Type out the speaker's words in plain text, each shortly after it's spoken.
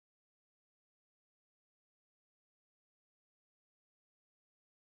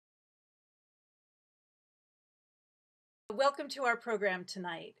Welcome to our program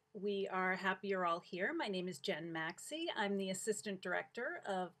tonight. We are happy you're all here. My name is Jen Maxey. I'm the Assistant Director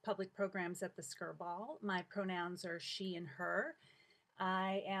of Public Programs at the Skirball. My pronouns are she and her.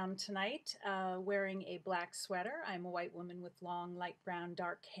 I am tonight wearing a black sweater. I'm a white woman with long, light brown,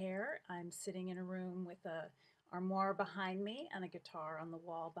 dark hair. I'm sitting in a room with a armoire behind me and a guitar on the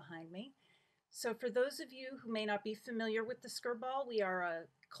wall behind me. So for those of you who may not be familiar with the Skirball, we are a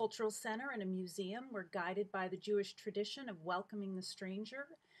cultural center and a museum. We're guided by the Jewish tradition of welcoming the stranger.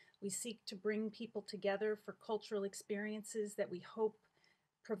 We seek to bring people together for cultural experiences that we hope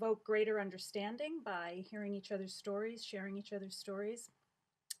provoke greater understanding by hearing each other's stories, sharing each other's stories.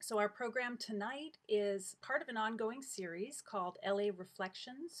 So our program tonight is part of an ongoing series called LA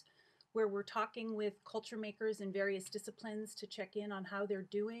Reflections, where we're talking with culture makers in various disciplines to check in on how they're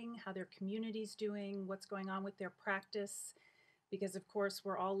doing, how their community's doing, what's going on with their practice, because of course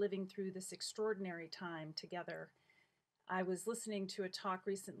we're all living through this extraordinary time together. I was listening to a talk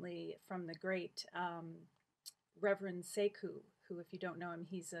recently from the great Reverend Sekou, who, if you don't know him,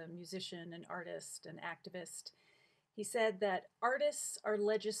 he's a musician, an artist, an activist. He said that artists are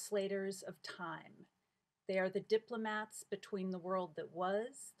legislators of time. They are the diplomats between the world that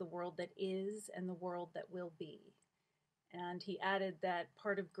was, the world that is, and the world that will be. And he added that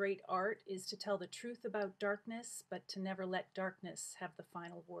part of great art is to tell the truth about darkness, but to never let darkness have the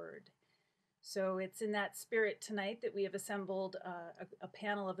final word. So it's in that spirit tonight that we have assembled a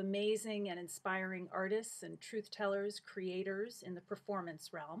panel of amazing and inspiring artists and truth tellers, creators in the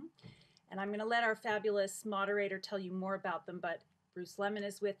performance realm. And I'm going to let our fabulous moderator tell you more about them, but Bruce Lemon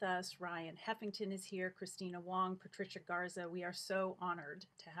is with us, Ryan Heffington is here, Christina Wong, Patricia Garza. We are so honored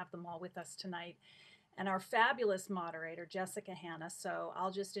to have them all with us tonight. And our fabulous moderator, Jessica Hanna. So I'll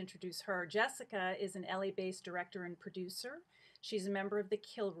just introduce her. Jessica is an LA-based director and producer. She's a member of the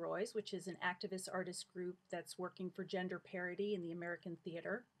Kilroys, which is an activist artist group that's working for gender parity in the American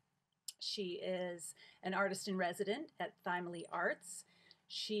theater. She is an artist in resident at Thymely Arts.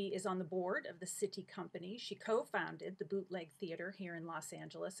 She is on the board of the City Company. She co-founded the Bootleg Theater here in Los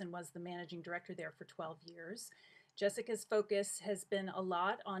Angeles and was the managing director there for 12 years. Jessica's focus has been a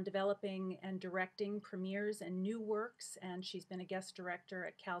lot on developing and directing premieres and new works, and she's been a guest director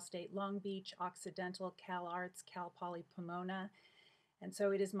at Cal State Long Beach, Occidental, Cal Arts, Cal Poly Pomona. And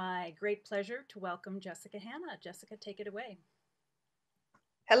so it is my great pleasure to welcome Jessica Hanna. Jessica, take it away.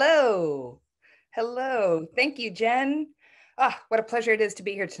 Hello. Hello. Thank you, Jen. What a pleasure it is to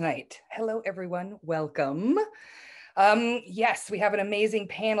be here tonight. Hello, everyone. Welcome. Yes, we have an amazing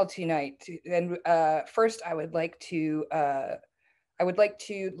panel tonight. And first, I would like to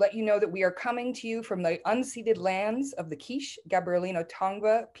let you know that we are coming to you from the unceded lands of the Quiche, Gabrielino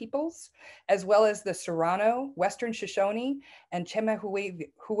Tongva peoples, as well as the Serrano, Western Shoshone, and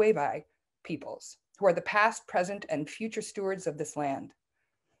Chemehuevi peoples, who are the past, present, and future stewards of this land.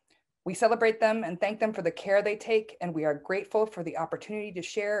 We celebrate them and thank them for the care they take, and we are grateful for the opportunity to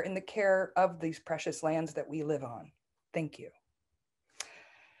share in the care of these precious lands that we live on. Thank you.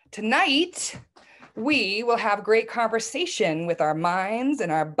 Tonight, we will have great conversation with our minds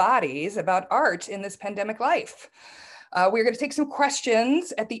and our bodies about art in this pandemic life. We're going to take some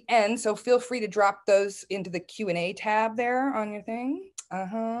questions at the end, so feel free to drop those into the Q&A tab there on your thing.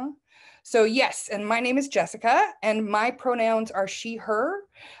 So yes, and my name is Jessica, and my pronouns are she, her.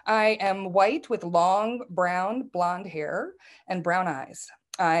 I am white with long brown blonde hair and brown eyes.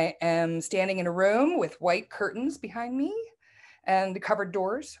 I am standing in a room with white curtains behind me and covered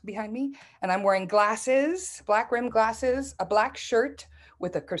doors behind me, and I'm wearing glasses, black rim glasses, a black shirt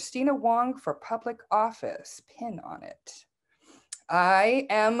with a Christina Wong for Public Office pin on it. I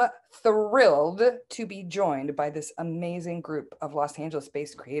am thrilled to be joined by this amazing group of Los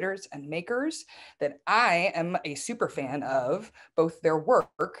Angeles-based creators and makers that I am a super fan of, both their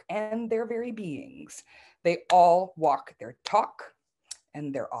work and their very beings. They all walk their talk,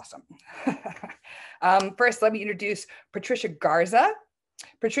 and they're awesome. First, let me introduce Patricia Garza.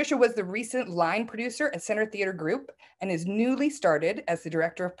 Patricia was the recent line producer at Center Theater Group and is newly started as the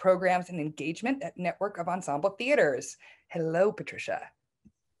Director of Programs and Engagement at Network of Ensemble Theaters. Hello, Patricia.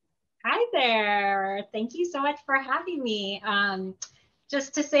 Hi there. Thank you so much for having me.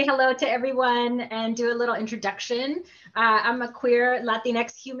 Just to say hello to everyone and do a little introduction. I'm a queer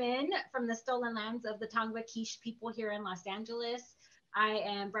Latinx human from the stolen lands of the Tongva Quiche people here in Los Angeles. I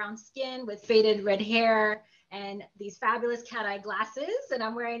am brown skin with faded red hair and these fabulous cat eye glasses, and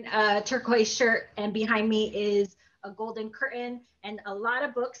I'm wearing a turquoise shirt, and behind me is a golden curtain and a lot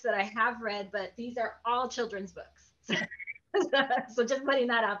of books that I have read, but these are all children's books. So just putting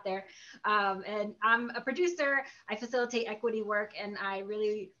that out there. And I'm a producer, I facilitate equity work, and I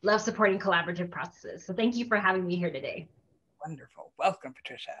really love supporting collaborative processes. So thank you for having me here today. Wonderful. Welcome,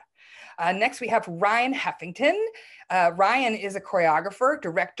 Patricia. Next, we have Ryan Heffington. Ryan is a choreographer,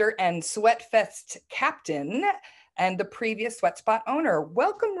 director, and Sweatfest captain, and the previous Sweat Spot owner.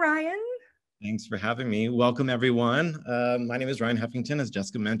 Welcome, Ryan. Thanks for having me. Welcome, everyone. My name is Ryan Heffington, as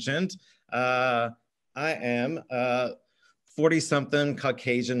Jessica mentioned. I am a 40-something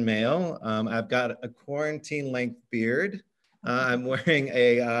Caucasian male. I've got a quarantine-length beard. I'm wearing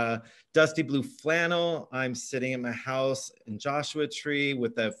a dusty blue flannel. I'm sitting in my house in Joshua Tree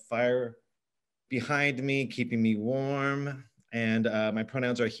with a fire behind me, keeping me warm. And my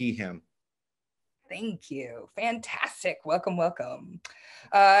pronouns are he, him. Thank you. Fantastic. Welcome, welcome.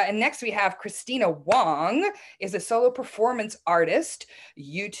 And next we have Christina Wong, is a solo performance artist,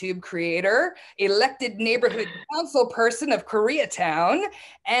 YouTube creator, elected neighborhood council person of Koreatown,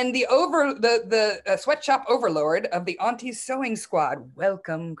 and the sweatshop overlord of the Aunties Sewing Squad.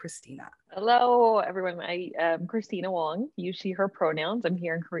 Welcome, Christina. Hello, everyone. I am Christina Wong, use she, her pronouns. I'm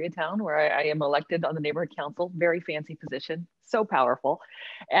here in Koreatown where I am elected on the neighborhood council. Very fancy position, so powerful.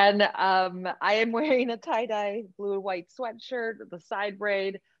 And I am wearing a tie-dye blue and white sweatshirt with a side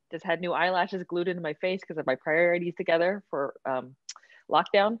braid. Just had new eyelashes glued into my face because of my priorities together for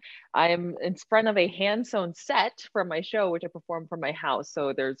lockdown. I am in front of a hand-sewn set from my show, which I performed from my house.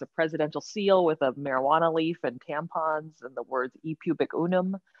 So there's a presidential seal with a marijuana leaf and tampons and the words E pubic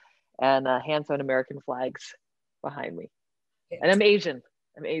unum, and hand-sewn American flags behind me. And I'm Asian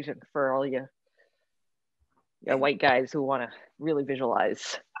for all you white guys who want to really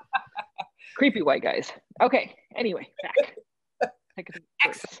visualize. Creepy white guys. Okay, anyway, back.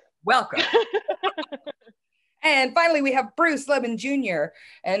 Excellent. Welcome. And finally, we have Bruce Lebon Jr.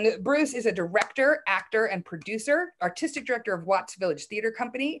 And Bruce is a director, actor, and producer, artistic director of Watts Village Theater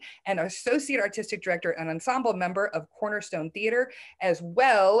Company, and associate artistic director and ensemble member of Cornerstone Theater, as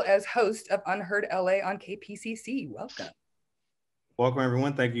well as host of Unheard LA on KPCC. Welcome. Welcome,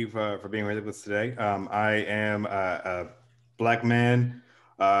 everyone. Thank you for being with us today. I am a Black man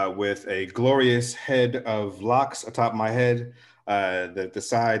with a glorious head of locks atop my head, the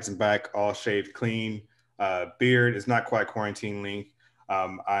sides and back all shaved clean. Beard is not quite quarantine length.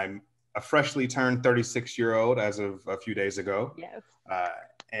 I'm a freshly turned 36-year-old as of a few days ago. Yes.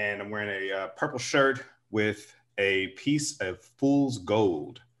 And I'm wearing a purple shirt with a piece of fool's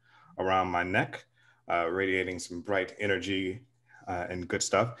gold around my neck, radiating some bright energy and good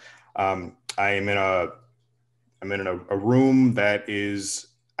stuff. I'm in a room that is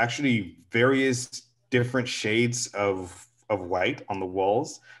actually various different shades of white on the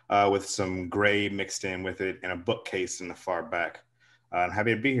walls, with some gray mixed in with it, and a bookcase in the far back. I'm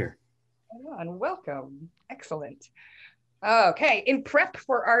happy to be here. And welcome. Excellent. Okay, in prep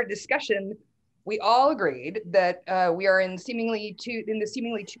for our discussion, we all agreed that we are in the seemingly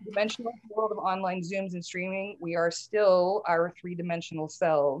two-dimensional world of online Zooms and streaming. We are still our three-dimensional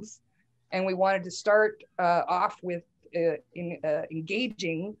selves. And we wanted to start off with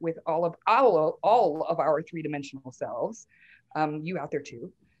engaging with all of our three-dimensional selves, you out there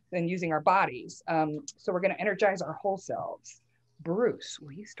too, then using our bodies. So we're going to energize our whole selves. Bruce,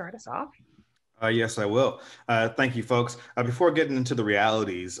 will you start us off? Yes, I will. Thank you, folks. Before getting into the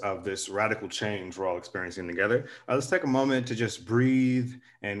realities of this radical change we're all experiencing together, let's take a moment to just breathe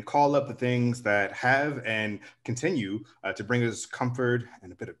and call up the things that have and continue to bring us comfort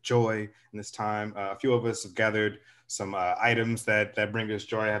and a bit of joy in this time. A few of us have gathered some items that bring us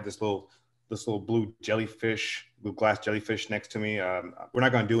joy. I have this little blue glass jellyfish next to me. We're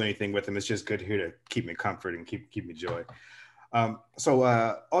not going to do anything with them. It's just good here to keep me comfort and keep me joy. So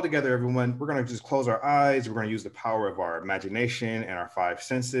all together, everyone, we're going to just close our eyes. We're going to use the power of our imagination and our five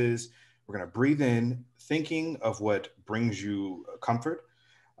senses. We're going to breathe in, thinking of what brings you comfort,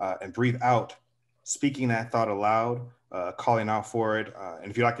 and breathe out, speaking that thought aloud, calling out for it.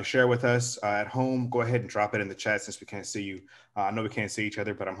 And if you'd like to share with us at home, go ahead and drop it in the chat since we can't see you. I know we can't see each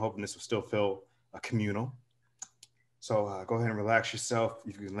other, but I'm hoping this will still feel communal. So go ahead and relax yourself.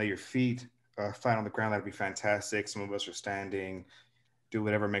 You can lay your feet flat on the ground. That'd be fantastic. Some of us are standing. Do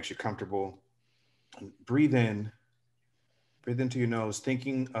whatever makes you comfortable. And breathe in. Breathe into your nose,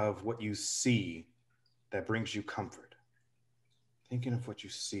 thinking of what you see that brings you comfort. Thinking of what you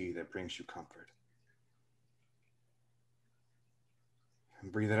see that brings you comfort.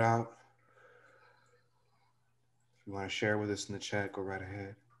 And breathe it out. If you want to share with us in the chat, go right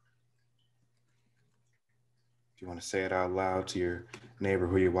ahead. If you want to say it out loud to your neighbor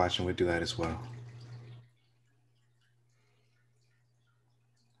who you're watching with, do that as well.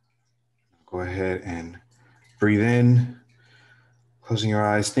 Go ahead and breathe in, closing your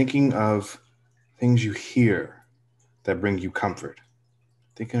eyes, thinking of things you hear that bring you comfort.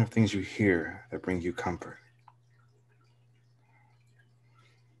 Thinking of things you hear that bring you comfort.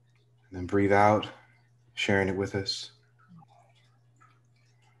 And then breathe out, sharing it with us.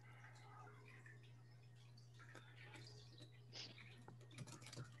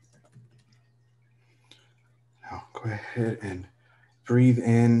 Now go ahead and breathe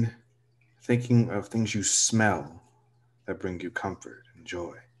in, thinking of things you smell that bring you comfort and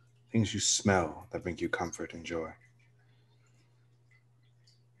joy. Things you smell that bring you comfort and joy.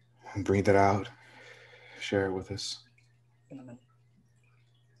 And breathe it out. Share it with us.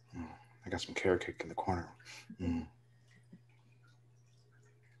 I got some carrot cake in the corner. And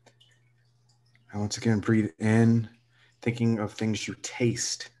once again, breathe in, thinking of things you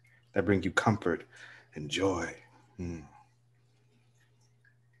taste that bring you comfort and joy. And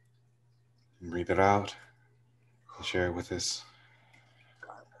breathe it out and share it with us.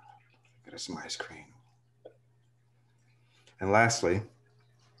 Get us some ice cream. And lastly,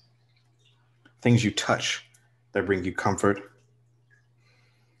 things you touch that bring you comfort.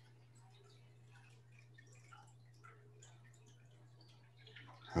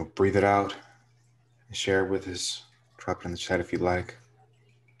 Now breathe it out and share it with us. Drop it in the chat if you like.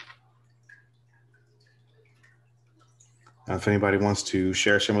 Now, if anybody wants to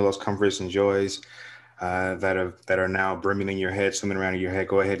share some of those comforts and joys that are now brimming in your head, swimming around in your head,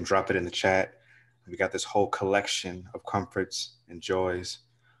 go ahead and drop it in the chat. We got this whole collection of comforts and joys.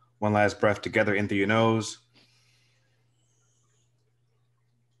 One last breath together in through your nose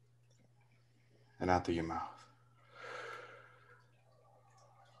and out through your mouth.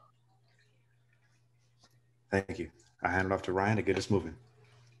 Thank you. I hand it off to Ryan to get us moving.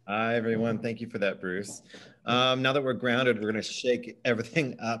 Hi, everyone. Thank you for that, Bruce. Now that we're grounded, we're going to shake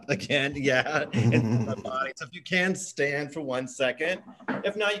everything up again. Yeah. In our body. So if you can stand for 1 second.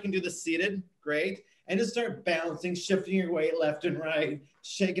 If not, you can do the seated. Great. And just start bouncing, shifting your weight left and right.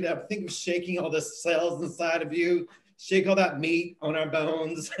 Shake it up. Think of shaking all the cells inside of you. Shake all that meat on our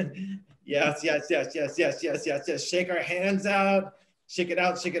bones. Yes, yes, yes, yes, yes, yes, yes, yes. Shake our hands out. Shake it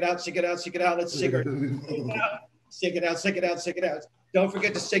out, shake it out, shake it out, shake it out. Let's shake our out. Shake it out, shake it out, shake it out. Don't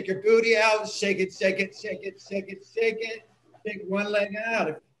forget to shake your booty out. Shake it, shake it, shake it, shake it, shake it. Shake one leg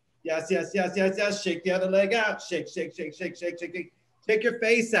out. Yes, yes, yes, yes, yes. Shake the other leg out. Shake, shake, shake, shake, shake, shake, shake. Take your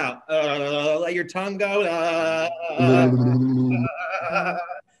face out. Let your tongue go.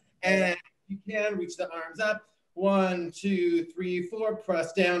 And you can reach the arms up. 1, 2, 3, 4.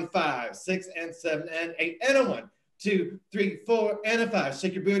 Press down. 5, 6, and 7, and 8, and a 1, 2, 3, 4, and a 5.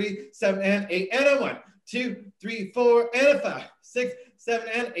 Shake your booty. 7 and 8, and a 1, 2, 3, 4, and a 5, 6, 7,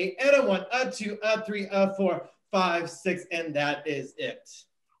 and 8, and a 1, a 2, a 3, a 4, 5, 6, and that is it.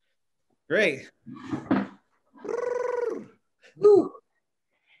 Great. Woo.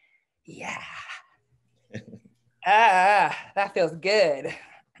 Yeah. That feels good.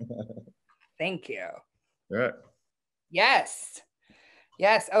 Thank you. Right. Yes.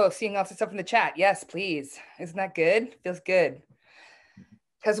 Yes. Oh, seeing lots of stuff in the chat. Yes, please. Isn't that good? Feels good.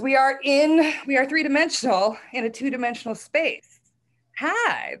 Because we are three-dimensional in a two-dimensional space.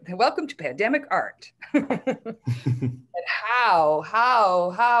 Hi, welcome to Pandemic Art. And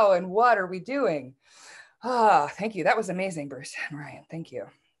how, and what are we doing? Thank you. That was amazing, Bruce and Ryan. Thank you.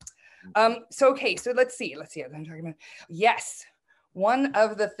 So let's see what I'm talking about. Yes, one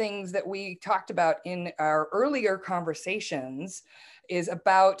of the things that we talked about in our earlier conversations is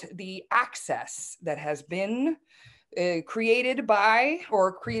about the access that has been created by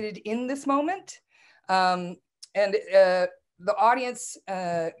or created in this moment. The audience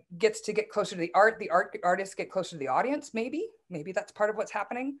gets to get closer to the art. The artists get closer to the audience, maybe that's part of what's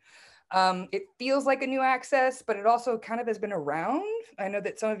happening. It feels like a new access, but it also kind of has been around. I know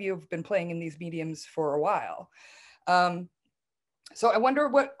that some of you have been playing in these mediums for a while. So I wonder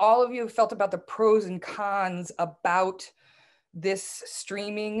what all of you have felt about the pros and cons about this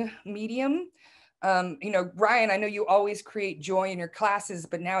streaming medium. Ryan, I know you always create joy in your classes,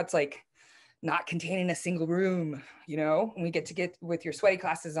 but now it's like not contained in a single room, when we get with your sweaty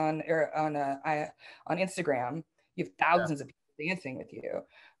classes on Instagram, you have thousands of people dancing with you.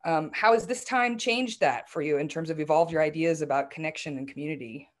 How has this time changed that for you in terms of evolved your ideas about connection and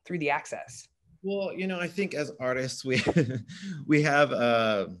community through the access? Well, I think as artists, we have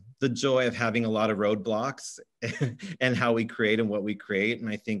the joy of having a lot of roadblocks and how we create and what we create. And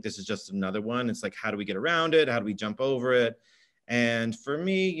I think this is just another one. It's like, how do we get around it? How do we jump over it? And for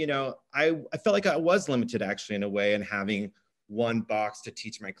me, I felt like I was limited actually in a way in having one box to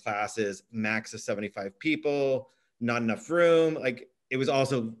teach my classes, max of 75 people, not enough room. Like, it was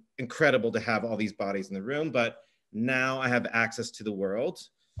also incredible to have all these bodies in the room, but now I have access to the world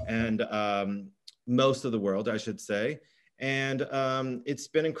and most of the world, I should say. And it's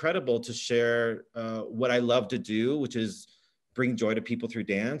been incredible to share what I love to do, which is bring joy to people through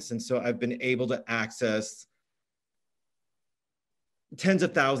dance. And so I've been able to access tens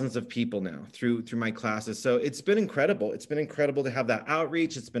of thousands of people now through my classes. So it's been incredible. It's been incredible to have that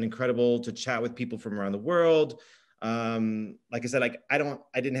outreach. It's been incredible to chat with people from around the world. Like I said, like I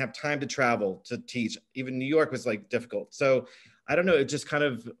didn't have time to travel to teach. Even New York was like difficult. So I don't know, it just kind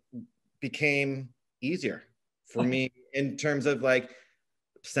of became easier for me in terms of like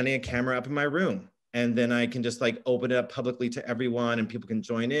sending a camera up in my room, and then I can just like open it up publicly to everyone and people can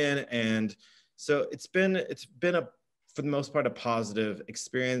join in. And so it's been a, for the most part, a positive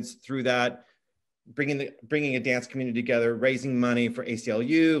experience through that, bringing a dance community together, raising money for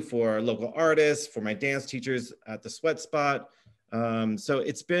ACLU, for local artists, for my dance teachers at the Sweat Spot. So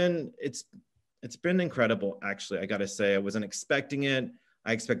it's been incredible, actually. I gotta say, I wasn't expecting it.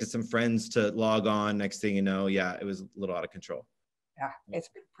 I expected some friends to log on. Next thing you know, yeah, it was a little out of control. Yeah, it's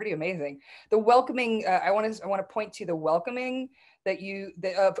pretty amazing. The welcoming, I want to point to the welcoming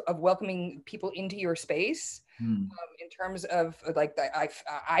of welcoming people into your space. In terms of like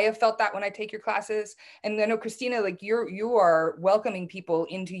I have felt that when I take your classes, and I know Christina, like you are welcoming people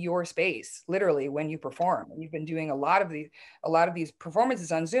into your space literally when you perform. You've been doing a lot of these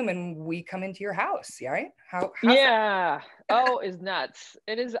performances on Zoom, and we come into your house, right? How's yeah. Oh, it's nuts.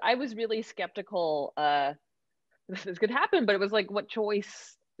 It is. I was really skeptical. This could happen, but it was like, what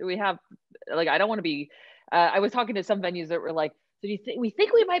choice do we have? Like, I don't want to be. I was talking to some venues that were like, so we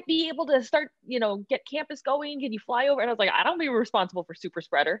think we might be able to start, get campus going? Can you fly over? And I was like, I don't want to be responsible for super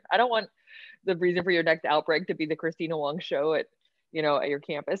spreader. I don't want the reason for your next outbreak to be the Christina Wong show at your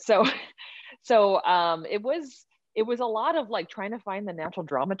campus. So it was a lot of like trying to find the natural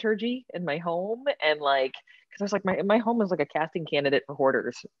dramaturgy in my home, and like, because I was like, my home is like a casting candidate for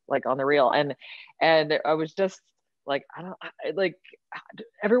hoarders, like on the real, and I was just like,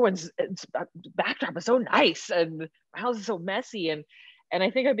 everyone's backdrop is so nice and my house is so messy, and I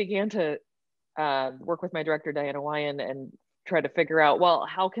think I began to work with my director Diana Wyan and try to figure out, well,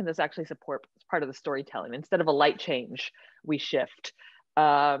 how can this actually support part of the storytelling? Instead of a light change, we shift.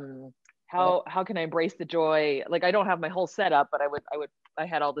 How can I embrace the joy? Like, I don't have my whole setup, but I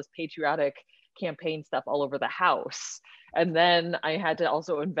had all this patriotic campaign stuff all over the house, and then I had to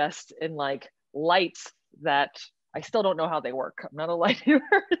also invest in like lights that I still don't know how they work. I'm not a lighting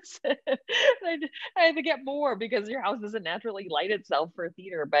person. I had to get more because your house doesn't naturally light itself for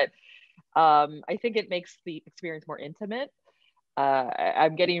theater. But I think it makes the experience more intimate.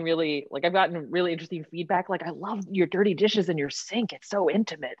 I'm getting I've gotten really interesting feedback. Like, I love your dirty dishes in your sink. It's so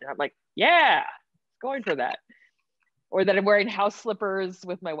intimate. And I'm like, yeah, going for that. Or that I'm wearing house slippers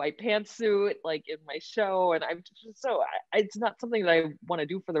with my white pantsuit, like in my show. And I'm just it's not something that I want to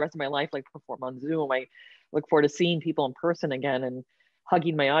do for the rest of my life, like perform on Zoom. I look forward to seeing people in person again and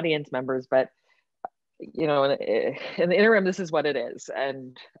hugging my audience members. But, in the interim, this is what it is.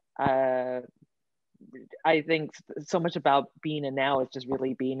 And I think so much about being in now is just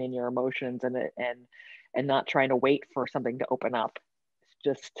really being in your emotions and not trying to wait for something to open up. It's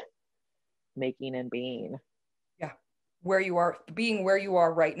just making and being. Yeah. Where you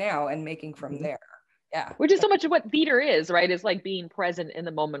are right now and making from there. Yeah. Which is so much of what theater is, right? It's like being present in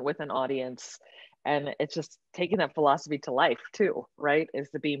the moment with an audience. And it's just taking that philosophy to life too, right? Is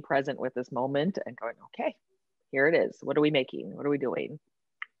the being present with this moment and going, okay, here it is. What are we making? What are we doing?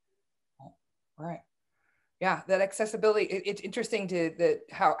 Right. Yeah, that accessibility. It's interesting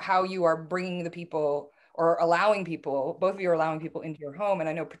how you are bringing the people, or allowing people. Both of you are allowing people into your home. And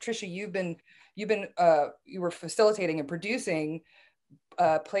I know, Patricia, you were facilitating and producing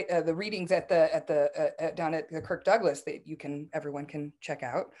the readings down at the Kirk Douglas that everyone can check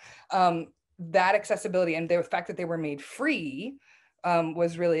out. That accessibility and the fact that they were made free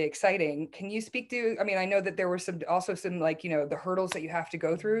was really exciting. Can you speak to, I know that there were some the hurdles that you have to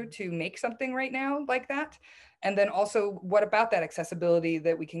go through to make something right now like that. And then also, what about that accessibility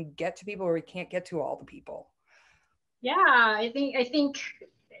that we can get to people, or we can't get to all the people? Yeah, I think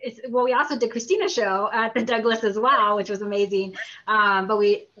we also did Christina's show at the Douglas as well, which was amazing. But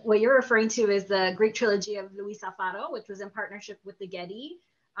what you're referring to is the Greek trilogy of Luis Alfaro, which was in partnership with the Getty.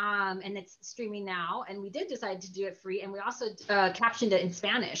 And it's streaming now, and we did decide to do it free, and we also captioned it in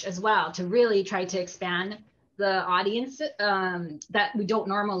Spanish as well to really try to expand the audience that we don't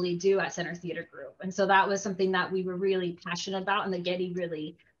normally do at Center Theater Group. And so that was something that we were really passionate about, and the Getty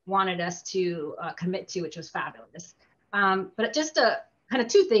really wanted us to commit to, which was fabulous. But just kind of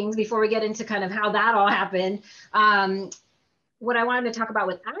two things before we get into kind of how that all happened. What I wanted to talk about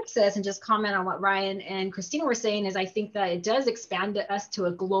with access and just comment on what Ryan and Christina were saying is, I think that it does expand us to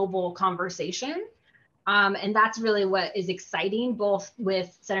a global conversation. And that's really what is exciting, both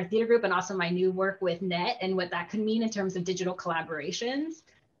with Center Theater Group and also my new work with NET and what that could mean in terms of digital collaborations.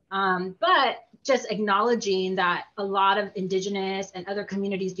 But just acknowledging that a lot of Indigenous and other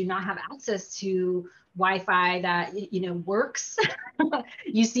communities do not have access to Wi-Fi that, works.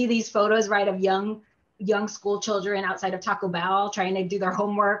 You see these photos, right, of young school children outside of Taco Bell trying to do their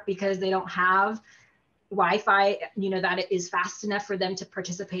homework because they don't have Wi-Fi, that it is fast enough for them to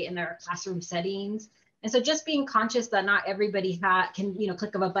participate in their classroom settings. And so just being conscious that not everybody can,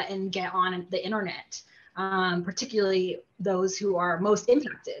 click of a button, get on the internet, particularly those who are most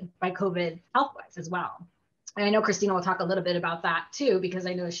impacted by COVID health-wise as well. And I know Christina will talk a little bit about that too, because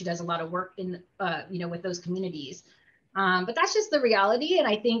I know she does a lot of work in, with those communities. But that's just the reality. And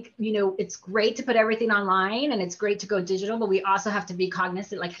I think, it's great to put everything online and it's great to go digital, but we also have to be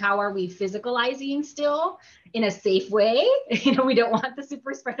cognizant, like, how are we physicalizing still in a safe way? We don't want the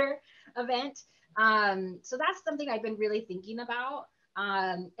super spreader event. So that's something I've been really thinking about.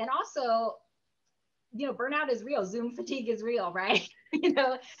 And also, burnout is real. Zoom fatigue is real, right?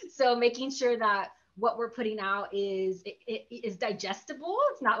 So making sure that what we're putting out is digestible.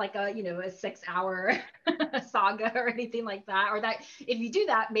 It's not like a 6-hour saga or anything like that. Or that if you do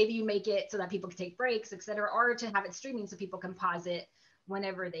that, maybe you make it so that people can take breaks, et cetera, or to have it streaming so people can pause it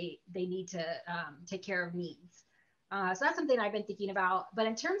whenever they need to take care of needs. So that's something I've been thinking about. But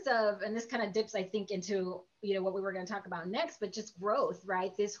in terms of, and this kind of dips, I think, into what we were going to talk about next, but just growth,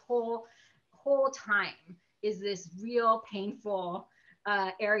 right? This whole time is this real painful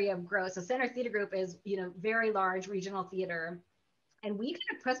area of growth. So Center Theater Group is, very large regional theater. And we kind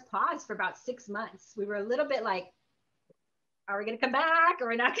of pressed pause for about 6 months. We were a little bit like, are we going to come back or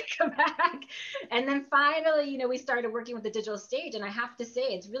we're not going to come back? And then finally, we started working with the digital stage. And I have to say,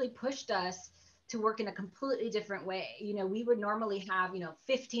 it's really pushed us to work in a completely different way. We would normally have,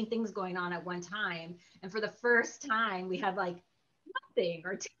 15 things going on at one time. And for the first time, we had like thing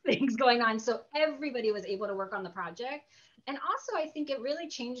or 2 things going on. So everybody was able to work on the project. And also, I think it really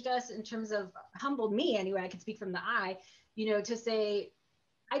changed us in terms of, humbled me anyway, I can speak from the eye, to say,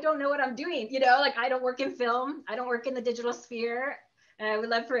 I don't know what I'm doing, like I don't work in film, I don't work in the digital sphere. And I would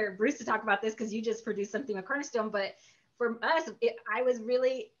love for Bruce to talk about this because you just produced something with Cornerstone. But for us, I was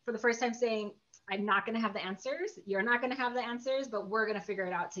really, for the first time, saying, I'm not going to have the answers. You're not going to have the answers, but we're going to figure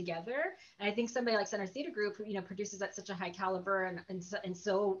it out together. And I think somebody like Center Theater Group, who produces at such a high caliber and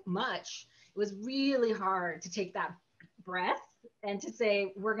so much, it was really hard to take that breath and to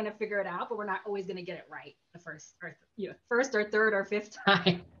say, we're going to figure it out, but we're not always going to get it right the first or third or fifth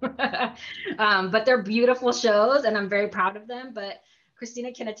time. But they're beautiful shows and I'm very proud of them. But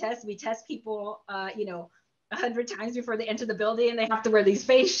Christina can attest, we test people, 100 times before they enter the building and they have to wear these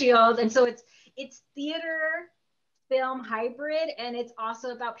face shields. And so it's theater film hybrid, and it's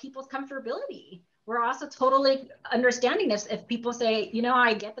also about people's comfortability. We're also totally understanding if people say,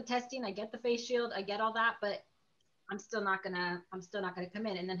 I get the testing, I get the face shield, I get all that, but I'm still not gonna come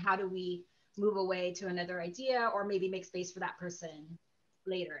in. And then how do we move away to another idea or maybe make space for that person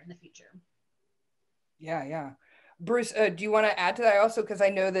later in the future? Yeah. Bruce, do you want to add to that also? Because I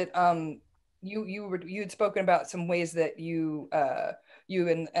know that you'd spoken about some ways that you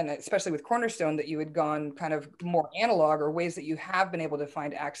and especially with Cornerstone, that you had gone kind of more analog, or ways that you have been able to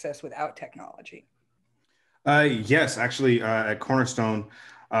find access without technology. Yes, actually, at Cornerstone,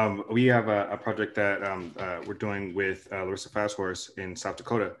 we have a project that we're doing with Larissa Fasthorse in South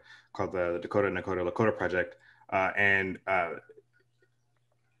Dakota called the Dakota Nakota Lakota Project. And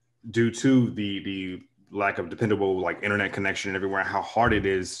due to the lack of dependable internet connection everywhere, how hard it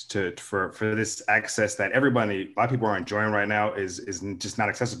is for this access that a lot of people are enjoying right now is just not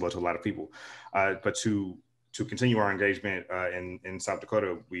accessible to a lot of people. But to continue our engagement in South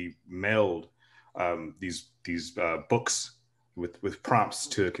Dakota, we mailed these books with prompts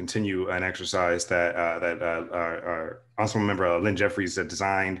to continue an exercise that our ensemble member Lynn Jeffries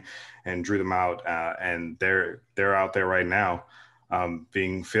designed and drew them out, and they're out there right now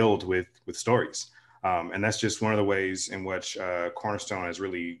being filled with stories. And that's just one of the ways in which Cornerstone has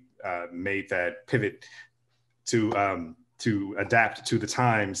really made that pivot to adapt to the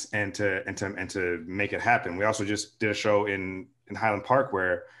times and to make it happen. We also just did a show in Highland Park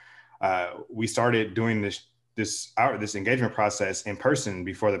where we started doing this engagement process in person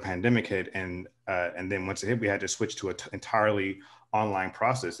before the pandemic hit, and then once it hit, we had to switch to an entirely online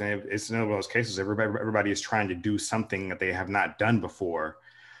process. And it's one of those cases everybody is trying to do something that they have not done before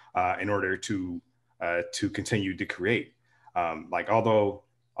in order to continue to create. Although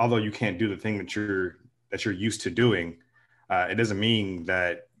you can't do the thing that you're used to doing, it doesn't mean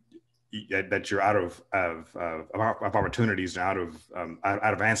that that you're out of opportunities and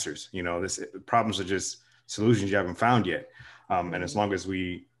out of answers. You know, this problems are just solutions you haven't found yet. And as long as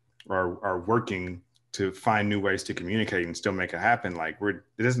we are working to find new ways to communicate and still make it happen, like it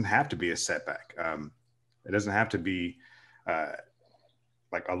doesn't have to be a setback. It doesn't have to be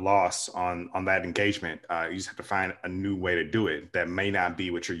like a loss on that engagement. You just have to find a new way to do it that may not be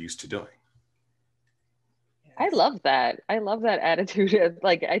what you're used to doing. I love that. I love that attitude.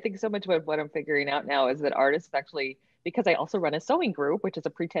 Like, I think so much of what I'm figuring out now is that artists actually, because I also run a sewing group, which is a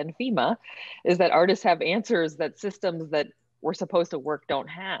pretend FEMA, is that artists have answers that systems that we're supposed to work don't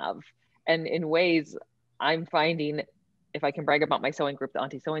have. And in ways I'm finding, if I can brag about my sewing group, the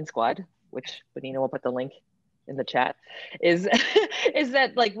Auntie Sewing Squad, which Benina will put the link in the chat, is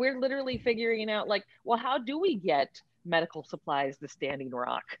that like we're literally figuring out like, well, how do we get medical supplies to Standing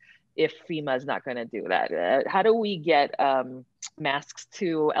Rock if FEMA is not going to do that? How do we get masks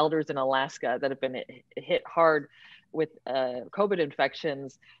to elders in Alaska that have been hit hard with COVID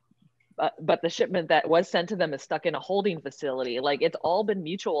infections, but the shipment that was sent to them is stuck in a holding facility? Like, it's all been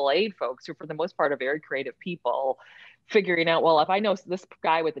mutual aid folks who for the most part are very creative people figuring out, well, if I know this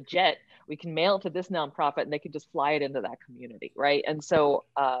guy with a jet, we can mail it to this nonprofit and they can just fly it into that community, right? And so,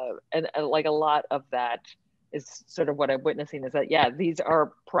 and like a lot of that is sort of what I'm witnessing is that, yeah, these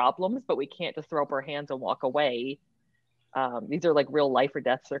are problems, but we can't just throw up our hands and walk away. These are like real life or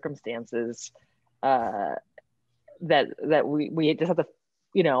death circumstances that we just have to,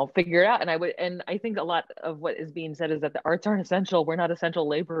 you know, figure it out. And I think a lot of what is being said is that the arts aren't essential. We're not essential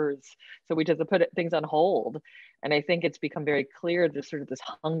laborers. So we just have to put things on hold. And I think it's become very clear there's sort of this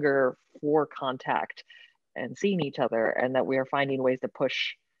hunger for contact and seeing each other, and that we are finding ways to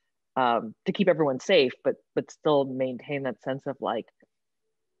push to keep everyone safe, but still maintain that sense of like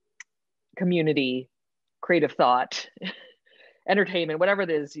community, creative thought, entertainment, whatever it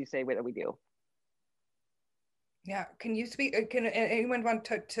is you say that we do. Yeah, can you speak, can anyone want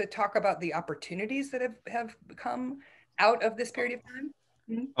to talk about the opportunities that have come out of this period of time?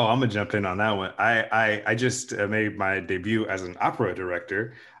 Mm-hmm. Oh, I'm gonna jump in on that one. I just made my debut as an opera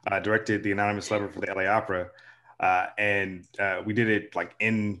director. Directed The Anonymous Lover for the LA Opera, and we did it like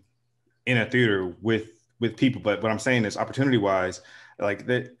in a theater with people. But what I'm saying is, opportunity wise, like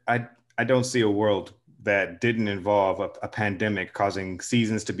that, I don't see a world that didn't involve a pandemic causing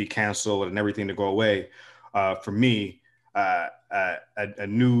seasons to be canceled and everything to go away. For me, a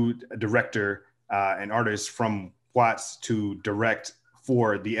new director, an artist from Watts to direct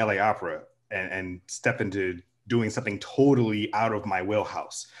for the LA Opera and step into doing something totally out of my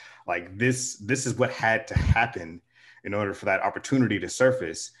wheelhouse. Like this is what had to happen in order for that opportunity to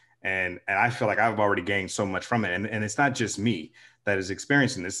surface. And I feel like I've already gained so much from it. And it's not just me that is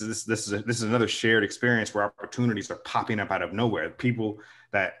experiencing this. This is another shared experience where opportunities are popping up out of nowhere. People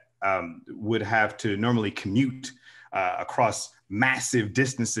that would have to normally commute across massive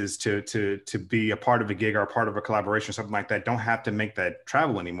distances to be a part of a gig or a part of a collaboration, something like that, don't have to make that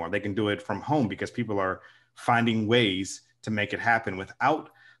travel anymore. They can do it from home because people are finding ways to make it happen without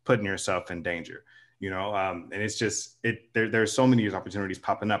putting yourself in danger. You know, and it's just there's so many opportunities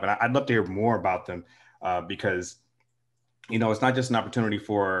popping up, and I'd love to hear more about them because, you know, it's not just an opportunity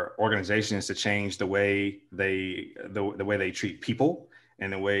for organizations to change the way they treat people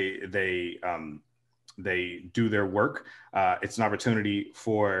and the way they do their work. It's an opportunity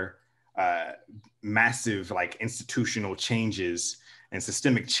for massive like institutional changes and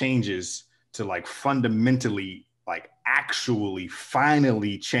systemic changes to like fundamentally like actually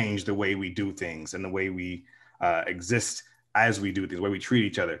finally change the way we do things and the way we exist as we do things, the way we treat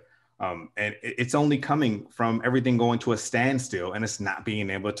each other. And it's only coming from everything going to a standstill, and it's not being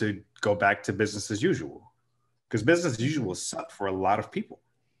able to go back to business as usual, because business as usual sucked for a lot of people.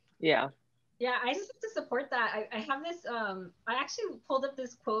 Yeah. Yeah, I just have to support that. I have this, I actually pulled up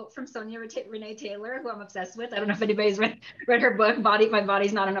this quote from Sonia Renee Taylor, who I'm obsessed with. I don't know if anybody's read her book, My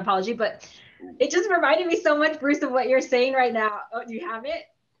Body's Not an Apology, but it just reminded me so much, Bruce, of what you're saying right now. Oh, do you have it?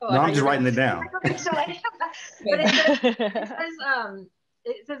 Oh, no, I'm just writing it down. But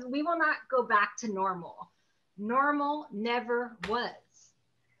it says, we will not go back to normal. Normal never was.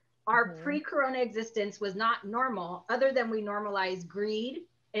 Our pre-corona existence was not normal, other than we normalized greed,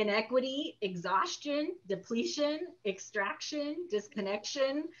 inequity, exhaustion, depletion, extraction,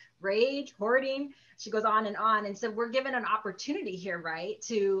 disconnection, rage, hoarding. She goes on. And so we're given an opportunity here, right,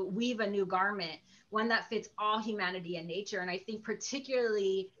 to weave a new garment, one that fits all humanity and nature. And I think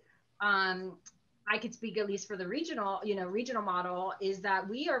particularly, I could speak at least for the regional model, is that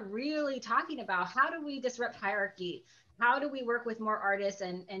we are really talking about how do we disrupt hierarchy? How do we work with more artists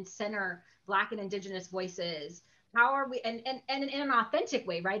and center Black and Indigenous voices? how are we, and in an authentic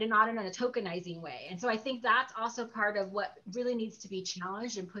way, right? And not in a tokenizing way. And so I think that's also part of what really needs to be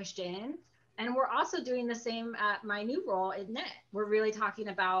challenged and pushed in. And we're also doing the same at my new role in Net. We're really talking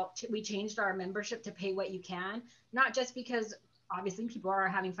about, we changed our membership to pay what you can, not just because obviously people are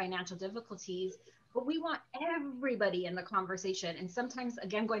having financial difficulties, but we want everybody in the conversation. And sometimes,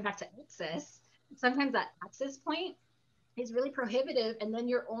 again, going back to access, sometimes that access point is really prohibitive, and then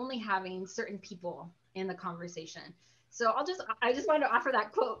you're only having certain people in the conversation. So I just wanted to offer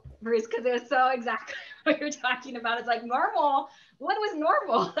that quote, Bruce, because it was so exactly what you're talking about. It's like normal. What was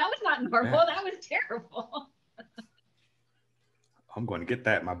normal? That was not normal. That was terrible. I'm going to get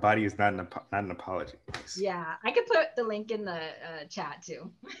that. My body is not an apology. Yeah, I could put the link in the chat too.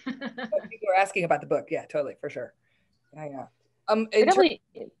 People are asking about the book. Yeah, totally, for sure. Yeah.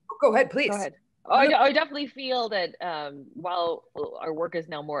 Go ahead, please. Go ahead. I definitely feel that while our work is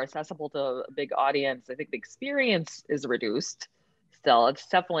now more accessible to a big audience, I think the experience is reduced. Still, it's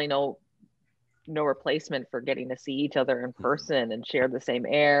definitely no replacement for getting to see each other in person and share the same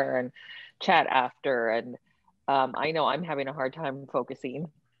air and chat after. And I know I'm having a hard time focusing.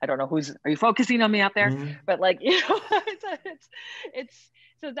 I don't know are you focusing on me out there? Mm-hmm. But like, you know, it's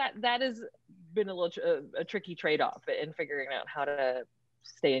so that has been a tricky trade-off in figuring out how to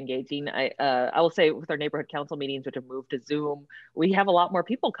stay engaging. I will say with our neighborhood council meetings, which have moved to Zoom, we have a lot more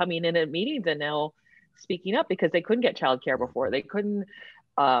people coming in at meetings and now speaking up because they couldn't get childcare before. They couldn't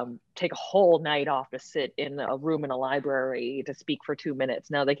take a whole night off to sit in a room in a library to speak for 2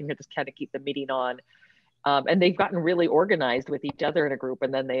 minutes. Now they can just kind of keep the meeting on. And they've gotten really organized with each other in a group,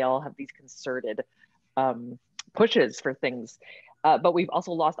 and then they all have these concerted pushes for things. But we've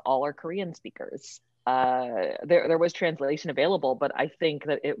also lost all our Korean speakers. There was translation available, but I think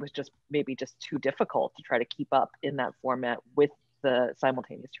that it was maybe just too difficult to try to keep up in that format with the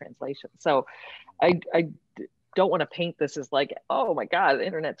simultaneous translation. So I don't want to paint this as like, oh my God, the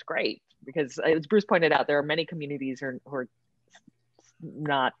internet's great, because as Bruce pointed out, there are many communities who are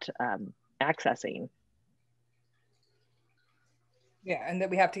not accessing. Yeah, and that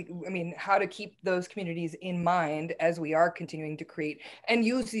we have to, how to keep those communities in mind as we are continuing to create and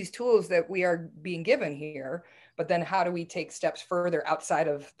use these tools that we are being given here, but then how do we take steps further outside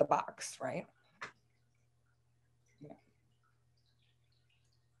of the box, right? Yeah.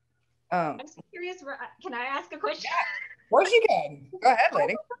 I'm so curious, can I ask a question? Yeah, of course you can. Go ahead,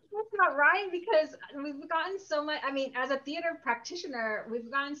 lady. About Ryan, because we've gotten so much, as a theater practitioner,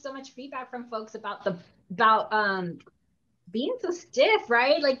 we've gotten so much feedback from folks about being so stiff,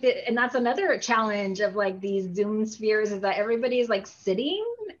 right? Like, and that's another challenge of like these Zoom spheres, is that everybody's like sitting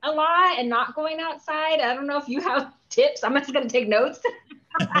a lot and not going outside. I don't know if you have tips. I'm just going to take notes.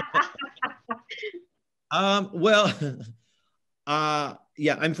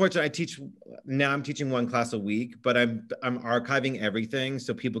 Yeah, I'm fortunate. I'm teaching one class a week, but I'm archiving everything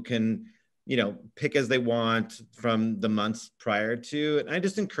so people can, pick as they want from the months prior to. And I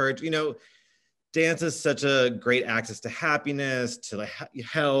just encourage, dance is such a great access to happiness, to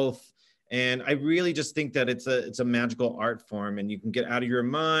health. And I really just think that it's a magical art form, and you can get out of your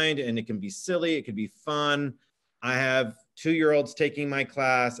mind, and it can be silly, it can be fun. I have 2-year-olds taking my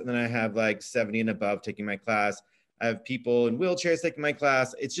class, and then I have like 70 and above taking my class. I have people in wheelchairs taking my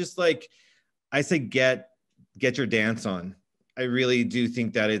class. It's just like, I say, get your dance on. I really do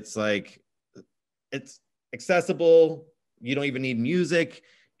think that it's accessible. You don't even need music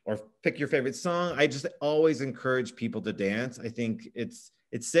or pick your favorite song. I just always encourage people to dance. I think it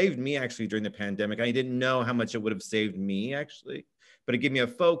saved me actually during the pandemic. I didn't know how much it would have saved me actually, but it gave me a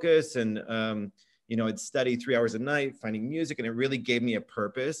focus, and I'd study 3 hours a night finding music, and it really gave me a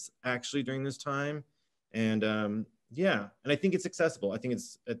purpose actually during this time. And yeah, and I think it's accessible. I think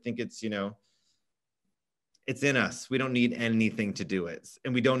it's it's in us. We don't need anything to do it,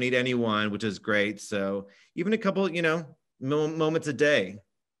 and we don't need anyone, which is great. So even a couple, moments a day,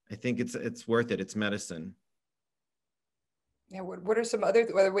 I think it's worth it. It's medicine. Yeah. What are some other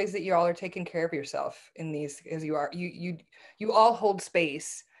ways that you all are taking care of yourself in these, as you all hold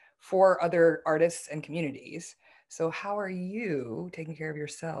space for other artists and communities. So how are you taking care of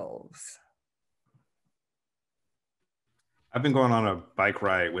yourselves? I've been going on a bike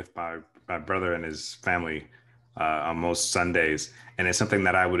ride with my brother and his family on most Sundays, and it's something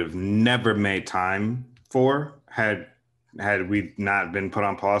that I would have never made time for had we not been put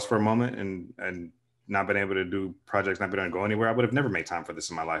on pause for a moment and not been able to do projects, not been able to go anywhere. I would have never made time for this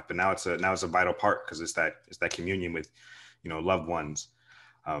in my life, but now it's a vital part, because it's that communion with loved ones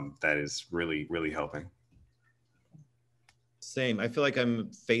that is really, really helping. Same. I feel like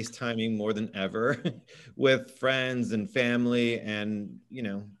I'm FaceTiming more than ever with friends and family, and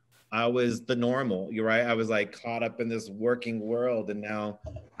I was the normal, you're right. I was like caught up in this working world, and now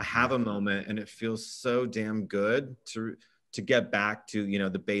I have a moment, and it feels so damn good to get back to, you know,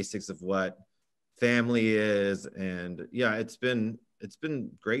 the basics of what family is. And yeah, it's been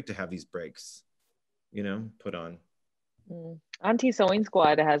great to have these breaks, you know, put on. Auntie Sewing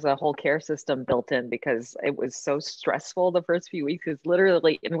Squad has a whole care system built in because it was so stressful the first few weeks. It's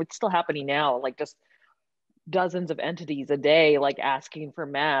literally, and it's still happening now, like just dozens of entities a day, like asking for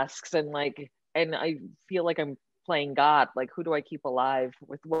masks, and like, and I feel like I'm playing God. Like, who do I keep alive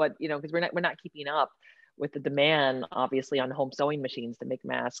with what, you know, because we're not keeping up with the demand, obviously, on home sewing machines to make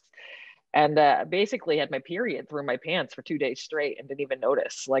masks. And basically had my period through my pants for 2 days straight and didn't even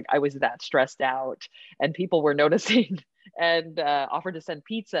notice. Like, I was that stressed out, and people were noticing and offered to send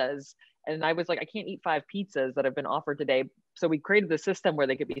pizzas. And I was like, I can't eat 5 pizzas that have been offered today. So we created the system where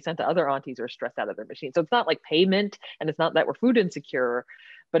they could be sent to other aunties who are stressed out of their machine. So it's not like payment, and it's not that we're food insecure,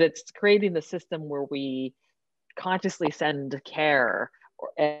 but it's creating the system where we consciously send care.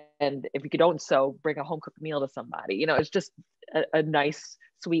 And if you don't sew, bring a home cooked meal to somebody. You know, it's just a nice,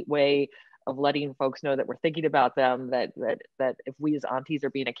 sweet way of letting folks know that we're thinking about them, that if we as aunties are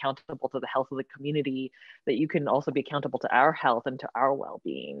being accountable to the health of the community, that you can also be accountable to our health and to our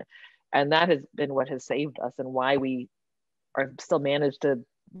well-being. And that has been what has saved us, and why we are still managed to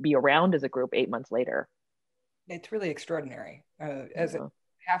be around as a group 8 months later. It's really extraordinary. As I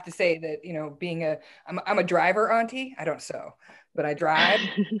have to say that, you know, I'm a driver auntie. I don't sew, but I drive.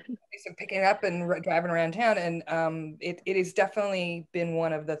 So picking up and driving around town, and it has definitely been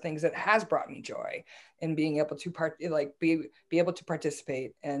one of the things that has brought me joy in being able to be able to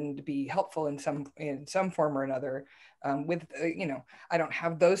participate and be helpful in some form or another. With you know, I don't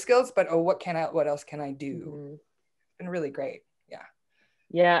have those skills, but what else can I do? Mm-hmm. It's been really great. Yeah.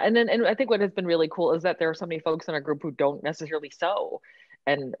 Yeah, and I think what has been really cool is that there are so many folks in our group who don't necessarily sew,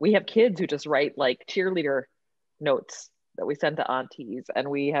 and we have kids who just write like cheerleader notes that we send to aunties, and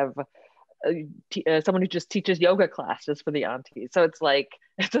we have someone who just teaches yoga class just for the aunties. So it's like,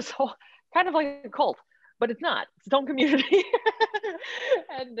 it's this whole kind of like a cult, but it's not. It's its own community.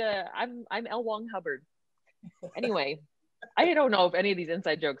 And I'm L. Wong Hubbard. Anyway, I don't know if any of these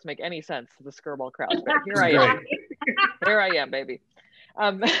inside jokes make any sense to the Skirball crowd, but here I am. Here I am, baby.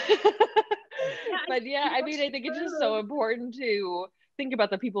 But yeah, I mean, I think it's just so important to think about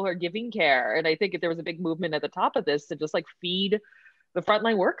the people who are giving care. And I think there was a big movement at the top of this to just like feed the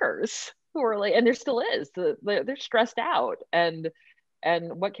frontline workers who are like, and there still is, they're stressed out, and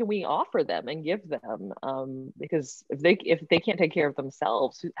what can we offer them and give them? Because if they can't take care of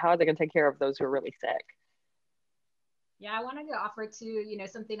themselves, how are they going to take care of those who are really sick? Yeah, I wanted to offer too, you know,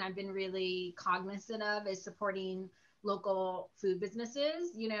 something I've been really cognizant of is supporting local food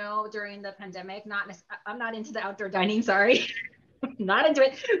businesses, you know, during the pandemic. I'm not into the outdoor dining, sorry. Not into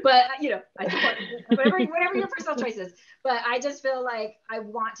it, but you know, I support whatever your personal choice is. But I just feel like I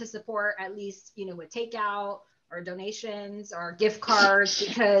want to support at least, you know, with takeout or donations or gift cards,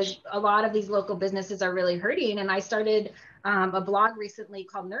 because a lot of these local businesses are really hurting. And I started a blog recently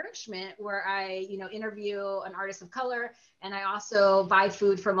called Nourishment, where I, you know, interview an artist of color, and I also buy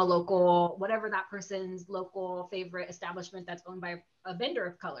food from a local, whatever that person's local favorite establishment that's owned by a vendor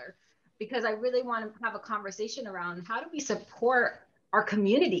of color, because I really want to have a conversation around how do we support our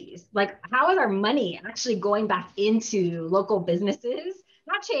communities? Like, how is our money actually going back into local businesses,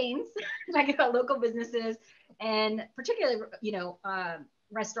 not chains, like local businesses, and particularly, you know,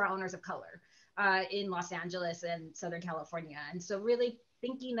 restaurant owners of color in Los Angeles and Southern California. And so really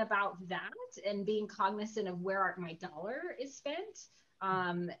thinking about that and being cognizant of where my dollar is spent,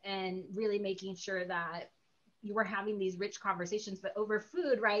 and really making sure that you were having these rich conversations, but over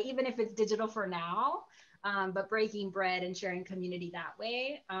food, right? Even if it's digital for now, but breaking bread and sharing community that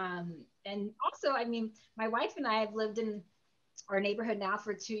way. And also, I mean, my wife and I have lived in our neighborhood now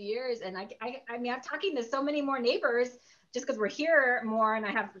for 2 years. And I mean, I'm talking to so many more neighbors just because we're here more, and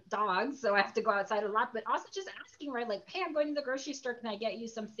I have dogs, so I have to go outside a lot, but also just asking, right? Like, hey, I'm going to the grocery store. Can I get you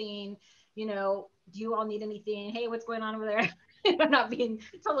something? You know, do you all need anything? Hey, what's going on over there? I'm not being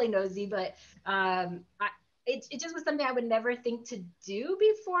totally nosy, but it just was something I would never think to do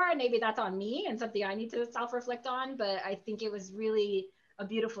before. And maybe that's on me and something I need to self-reflect on. But I think it was really a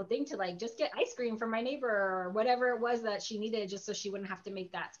beautiful thing to like just get ice cream from my neighbor or whatever it was that she needed, just so she wouldn't have to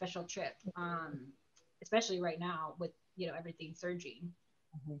make that special trip. Especially right now with, you know, everything surging.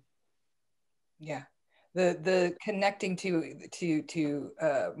 Yeah. the connecting to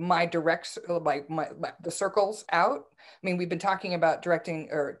my direct, like the circles out. I mean, we've been talking about directing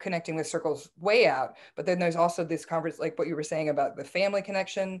or connecting with circles way out, but then there's also this conversation, like what you were saying about the family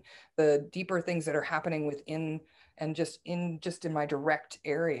connection, the deeper things that are happening within and just in my direct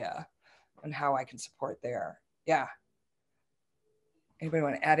area and how I can support there. Yeah. Anybody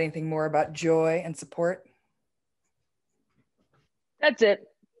want to add anything more about joy and support? That's it.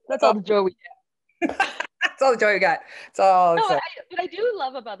 That's all the joy we get. That's all the joy we got. It's all. No, what I do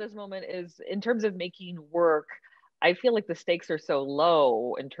love about this moment is in terms of making work, I feel like the stakes are so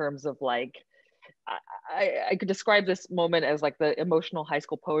low in terms of like, I could describe this moment as like the emotional high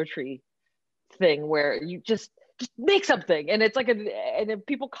school poetry thing where you just make something and it's like and if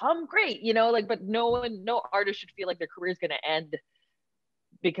people come, great, you know, like, but no artist should feel like their career is going to end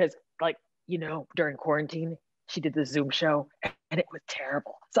because, like, you know, during quarantine she did the Zoom show and it was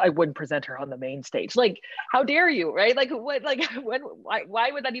terrible, so I wouldn't present her on the main stage. Like, how dare you, right? Like, what, like,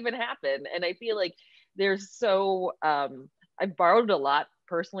 why would that even happen? And I feel like there's so I've borrowed a lot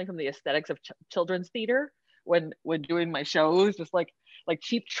personally from the aesthetics of children's theater when doing my shows, just like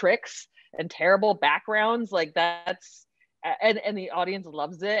cheap tricks and terrible backgrounds, like that's and the audience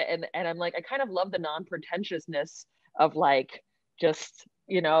loves it, and I'm like, I kind of love the non-pretentiousness of like, just,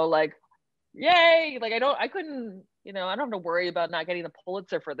 you know, like, yay, like I couldn't, you know, I don't have to worry about not getting the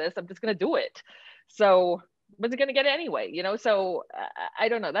Pulitzer for this, I'm just gonna do it, so was it gonna get it anyway, you know? So I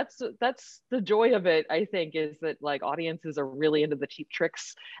don't know, that's the joy of it, I think, is that like audiences are really into the cheap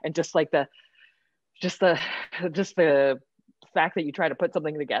tricks and just like the fact that you try to put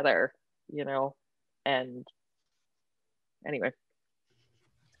something together, you know. And anyway,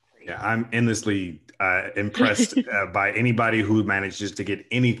 yeah, I'm endlessly impressed by anybody who manages to get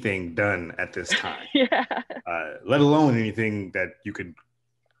anything done at this time. Yeah. Let alone anything that you could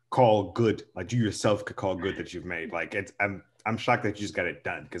call good, like you yourself could call good that you've made. Like, it's I'm shocked that you just got it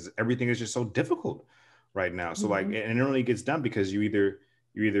done because everything is just so difficult right now. So like, and it only gets done because you either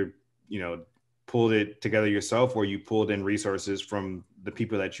you know, pulled it together yourself or you pulled in resources from the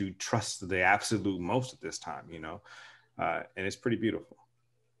people that you trust the absolute most at this time, you know. And it's pretty beautiful.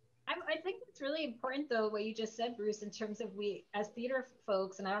 I think it's really important, though, what you just said, Bruce, in terms of we as theater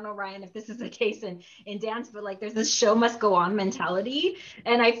folks, and I don't know, Ryan, if this is the case in dance, but like there's this show must go on mentality.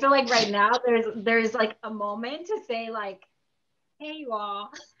 And I feel like right now there's like a moment to say like, hey, you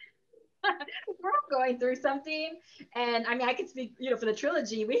all, we're all going through something. And I mean, I could speak, you know, for the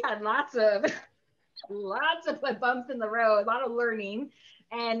trilogy, we had lots of bumps in the road, a lot of learning.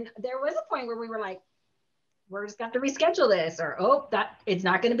 And there was a point where we were like, we're just going to reschedule this, or, oh, that it's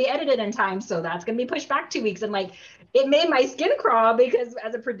not going to be edited in time, so that's going to be pushed back 2 weeks. And like, it made my skin crawl because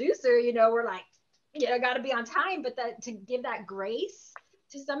as a producer, you know, we're like, you know, got to be on time, but that to give that grace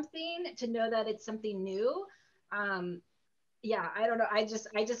to something, to know that it's something new. Yeah, I don't know. I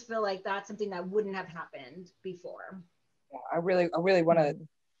just feel like that's something that wouldn't have happened before. Yeah, I really want to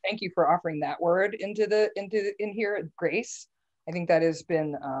thank you for offering that word in here, grace. I think that has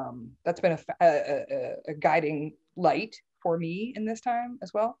been that's been a guiding light for me in this time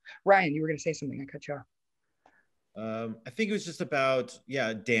as well. Ryan, you were going to say something. I cut you off. I think it was just about,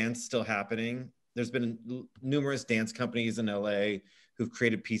 dance still happening. There's been numerous dance companies in LA who've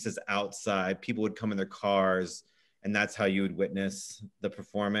created pieces outside. People would come in their cars, and that's how you would witness the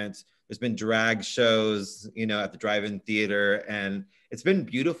performance. There's been drag shows, you know, at the drive-in theater, and it's been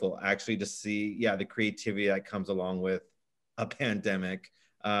beautiful actually to see, the creativity that comes along with a pandemic.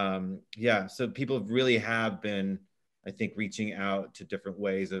 So people really have been, I think, reaching out to different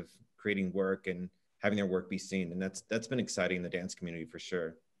ways of creating work and having their work be seen, and that's been exciting in the dance community for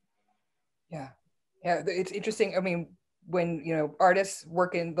sure. Yeah, it's interesting. I mean, when, you know, artists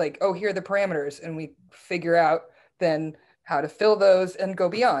work in like, oh, here are the parameters, and we figure out then how to fill those and go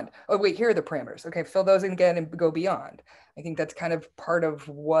beyond. Oh, wait, here are the parameters. Okay, fill those again and go beyond. I think that's kind of part of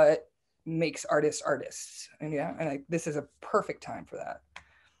what makes artists. And this is a perfect time for that.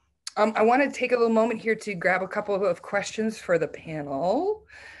 I want to take a little moment here to grab a couple of questions for the panel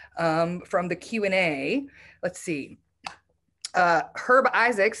from the Q&A. Let's see. Herb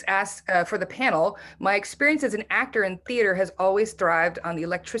Isaacs asks for the panel, my experience as an actor in theater has always thrived on the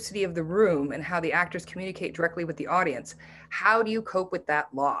electricity of the room and how the actors communicate directly with the audience. How do you cope with that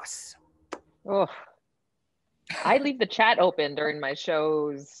loss? Oh, I leave the chat open during my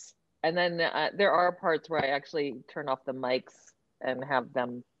shows. And then there are parts where I actually turn off the mics and have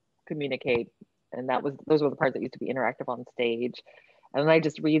them communicate. And those were the parts that used to be interactive on stage. And then I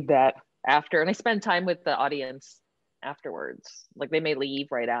just read that after, and I spend time with the audience afterwards. Like, they may leave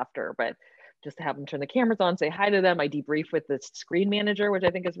right after, but just to have them turn the cameras on, say hi to them. I debrief with the screen manager, which I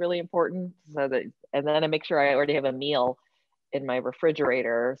think is really important. So that, and then I make sure I already have a meal in my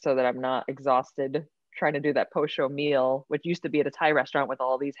refrigerator so that I'm not exhausted trying to do that post-show meal, which used to be at a Thai restaurant with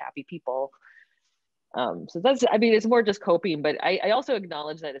all these happy people. So that's, I mean, it's more just coping, but I also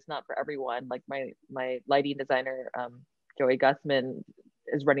acknowledge that it's not for everyone. Like my lighting designer, Joey Guthman,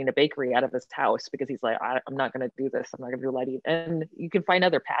 is running a bakery out of his house because he's like, I'm not going to do this. I'm not going to do lighting. And you can find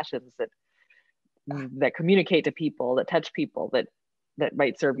other passions that communicate to people, that touch people, that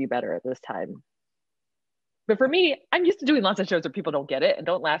might serve you better at this time. But for me, I'm used to doing lots of shows where people don't get it and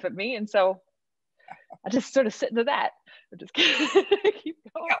don't laugh at me. And so I just sort of sit into that. I'm just keep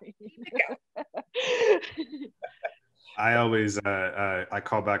going. I always I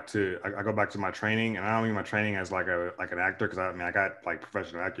go back to my training, and I don't mean my training as like an actor, because I mean I got like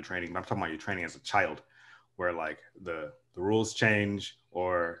professional actor training, but I'm talking about your training as a child, where like the rules change,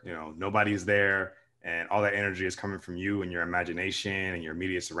 or you know, nobody's there, and all that energy is coming from you and your imagination and your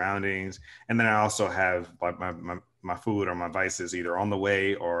immediate surroundings. And then I also have like my food or my vices either on the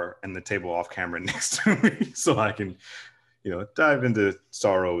way or in the table off camera next to me, so I can, you know, dive into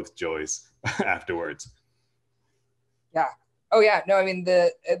sorrow with joys afterwards. Yeah. Oh yeah. No, I mean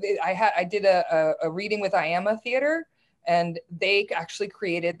I did a reading with IAMA Theater, and they actually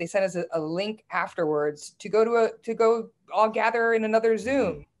they sent us a link afterwards to go all gather in another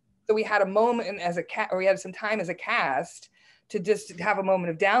Zoom. So we had a moment we had some time as a cast to just have a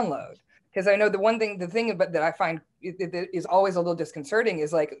moment of download. Because I know the thing that I find is always a little disconcerting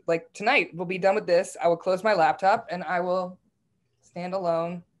is like tonight we'll be done with this. I will close my laptop and I will stand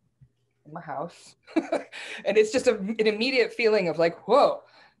alone in my house. And it's just an immediate feeling of like, whoa,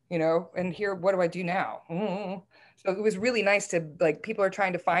 you know, and here, what do I do now? So it was really nice to, like, people are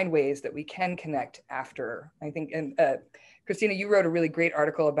trying to find ways that we can connect after, I think. And Christina, you wrote a really great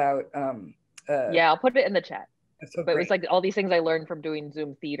article about. Yeah, I'll put it in the chat. So but it was like all these things I learned from doing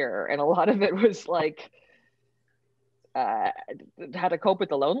Zoom theater. And a lot of it was like how to cope with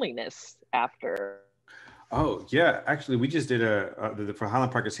the loneliness after. Oh yeah, actually, we just did for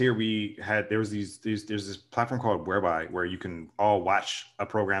Highland Park is here. There's this platform called Whereby, where you can all watch a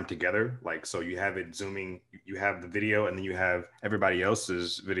program together. Like, so you have it zooming, you have the video, and then you have everybody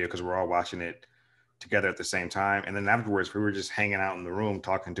else's video because we're all watching it together at the same time. And then afterwards, we were just hanging out in the room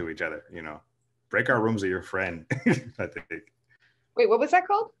talking to each other. You know, break our rooms of your friend. I think. Wait, what was that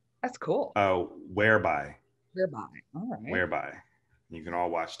called? That's cool. Whereby. Whereby. All right. Whereby, you can all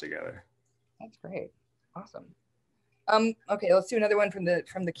watch together. That's great. Awesome. Okay, let's do another one from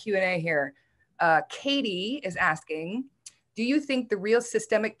the Q&A here. Katie is asking, do you think the real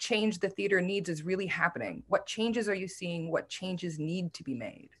systemic change the theater needs is really happening? What changes are you seeing? What changes need to be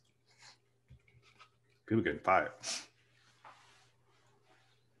made? People getting fired.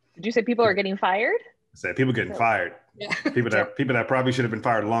 Did you say people are getting fired? I said people getting fired. Yeah. People that probably should have been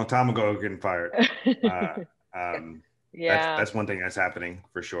fired a long time ago are getting fired. Yeah, that's one thing that's happening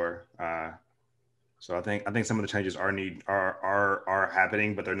for sure. So I think some of the changes are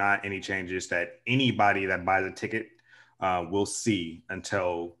happening, but they're not any changes that anybody that buys a ticket will see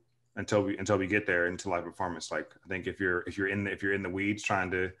until we get there into live performance. Like, I think if you're in the weeds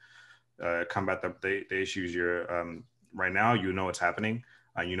trying to combat the issues you're right now, you know what's happening.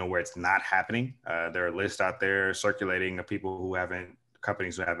 You know where it's not happening. There are lists out there circulating of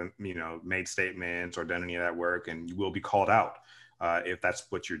companies who haven't, you know, made statements or done any of that work, and you will be called out if that's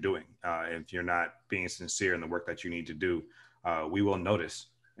what you're doing. If you're not being sincere in the work that you need to do, we will notice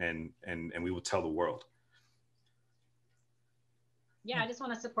and we will tell the world. Yeah, I just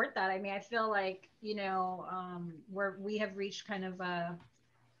want to support that. I mean, I feel like, you know, we have reached kind of a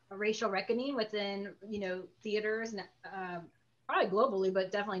racial reckoning within, you know, theaters, probably globally,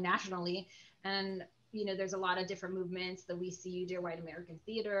 but definitely nationally. And, you know, there's a lot of different movements. The We See You, Dear White American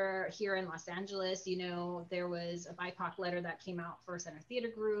Theater here in Los Angeles. You know, there was a BIPOC letter that came out for Center Theater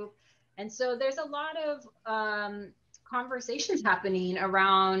Group. And so there's a lot of conversations happening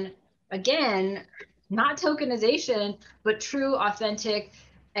around, again, not tokenization, but true, authentic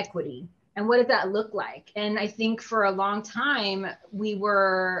equity. And what does that look like? And I think for a long time, we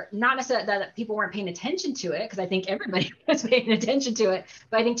were not necessarily that people weren't paying attention to it, because I think everybody was paying attention to it.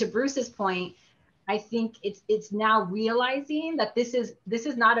 But I think to Bruce's point, I think it's now realizing that this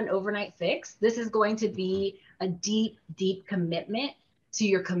is not an overnight fix. This is going to be a deep, deep commitment to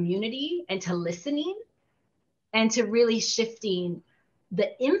your community and to listening and to really shifting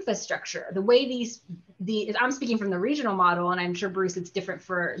the infrastructure, the way I'm speaking from the regional model, and I'm sure, Bruce, it's different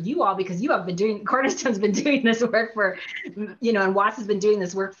for you all because you have been doing, Cornerstone's been doing this work for, you know, and Watts has been doing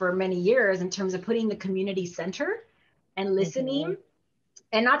this work for many years in terms of putting the community center and listening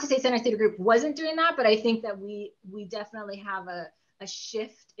And not to say Center City Group wasn't doing that, but I think that we definitely have a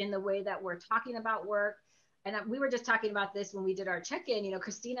shift in the way that we're talking about work. And we were just talking about this when we did our check-in. You know,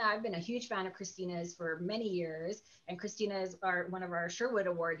 Christina, I've been a huge fan of Christina's for many years, and Christina is one of our Sherwood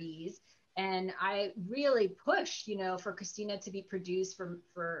awardees. And I really pushed, you know, for Christina to be produced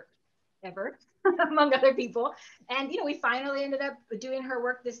for ever, among other people. And, you know, we finally ended up doing her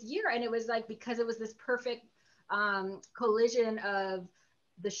work this year. And it was like, because it was this perfect collision of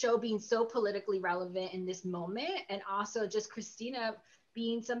the show being so politically relevant in this moment, and also just Christina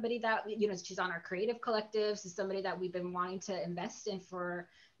being somebody that, you know, she's on our creative collectives, is somebody that we've been wanting to invest in for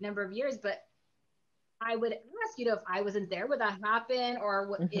a number of years. But I would ask, you know, if I wasn't there, would that happen? Or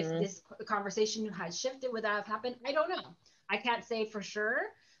what, if this conversation had shifted, would that have happened? I don't know. I can't say for sure,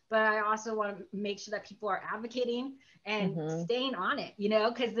 but I also want to make sure that people are advocating and staying on it, you know,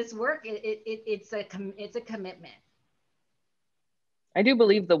 because this work, it's a commitment. I do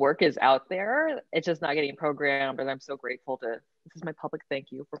believe the work is out there. It's just not getting programmed, and I'm so grateful to, this is my public thank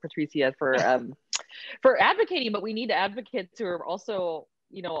you for Patricia for advocating, but we need advocates who are also,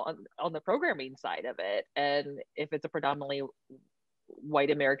 you know, on the programming side of it. And if it's a predominantly white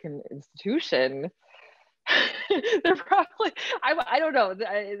American institution, they're probably, I don't know,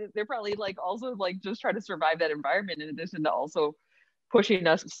 they're probably like also like just trying to survive that environment in addition to also pushing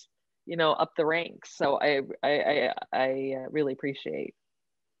us, you know, up the ranks. So I really appreciate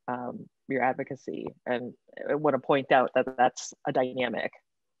your advocacy, and I want to point out that that's a dynamic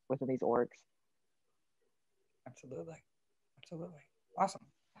within these orgs. Absolutely. Awesome.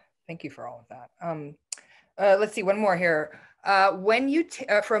 Thank you for all of that. Let's see, one more here. When you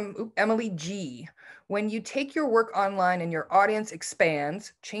from Emily G, when you take your work online and your audience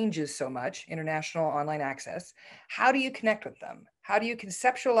expands, changes so much, international online access, how do you connect with them? How do you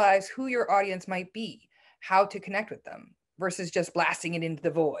conceptualize who your audience might be, how to connect with them versus just blasting it into the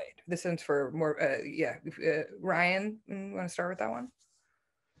void? This one's for more, Ryan, you want to start with that one?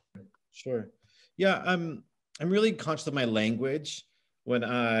 Sure. Yeah, I'm really conscious of my language when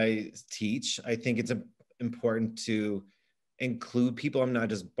I teach. I think it's important to include people. I'm not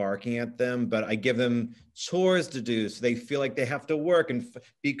just barking at them, but I give them chores to do so they feel like they have to work and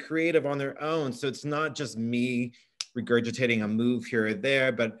be creative on their own. So it's not just me regurgitating a move here or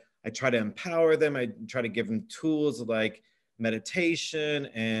there, but I try to empower them. I try to give them tools like meditation,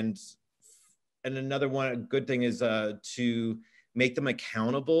 and another one, a good thing is to make them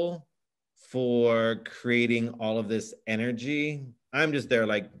accountable for creating all of this energy. I'm just there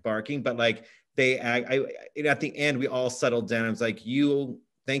like barking, but like they act, at the end, we all settled down. It's like, you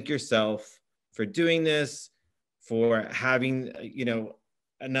thank yourself for doing this, for having, you know,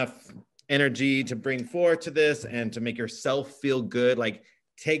 enough energy to bring forward to this and to make yourself feel good. Like,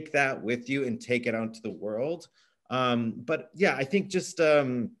 take that with you and take it out to the world. But yeah, I think just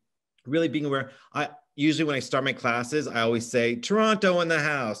really being aware. Usually when I start my classes, I always say, Toronto in the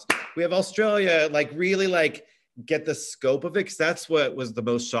house. We have Australia, like really like get the scope of it. Cause that's what was the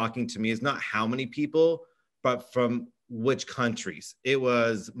most shocking to me, is not how many people, but from which countries. It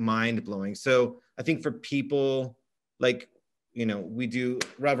was mind blowing. So I think for people, like, you know, we do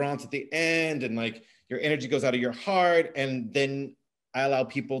reverence at the end, and like your energy goes out of your heart, and then I allow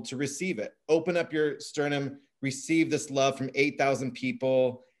people to receive it. Open up your sternum, receive this love from 8,000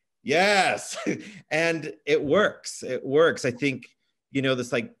 people. Yes. And it works. It works. I think, you know,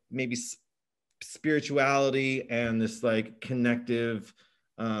 this like maybe spirituality and this like connective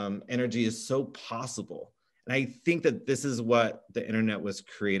energy is so possible. And I think that this is what the internet was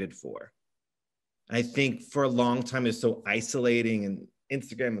created for. I think for a long time it's so isolating, and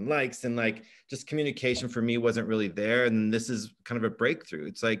Instagram and likes and like just communication for me wasn't really there. And this is kind of a breakthrough.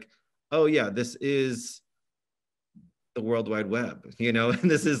 It's like, oh yeah, this is the World Wide Web, you know,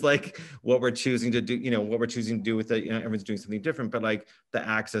 and this is like what we're choosing to do, you know, what we're choosing to do with it. You know, everyone's doing something different, but like the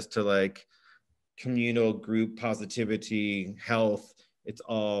access to like communal group positivity, health, it's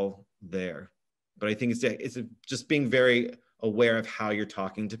all there. But I think it's just being very aware of how you're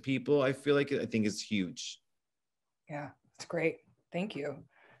talking to people. I feel like I think is huge. Yeah, that's great. Thank you.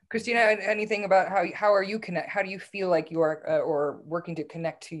 Christina, anything about how are you connect? How do you feel like you are or working to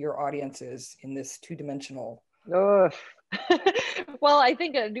connect to your audiences in this two-dimensional? Well, I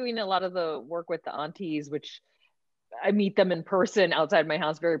think doing a lot of the work with the aunties, which I meet them in person outside my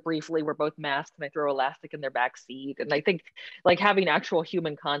house very briefly. We're both masked and I throw elastic in their back seat. And I think like having actual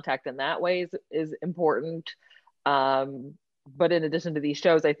human contact in that way is important. But in addition to these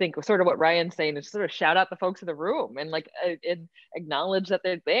shows, I think sort of what Ryan's saying is sort of shout out the folks in the room and like and acknowledge that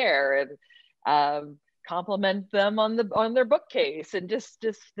they're there, and compliment them on their bookcase, and just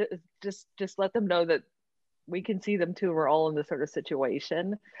let them know that we can see them too. We're all in this sort of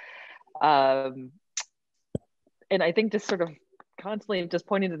situation. And I think just sort of constantly just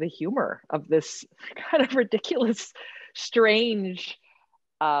pointing to the humor of this kind of ridiculous, strange,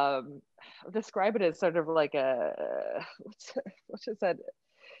 describe it as sort of like a, what's it said?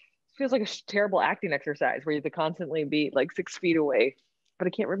 It feels like a terrible acting exercise where you have to constantly be like 6 feet away, but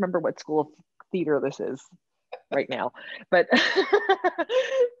I can't remember what school of theater this is right now, but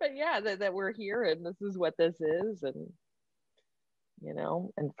but yeah, that we're here and this is what this is, and you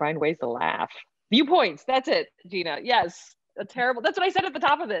know, and find ways to laugh. Viewpoints, that's it, Gina. Yes, a terrible, that's what I said at the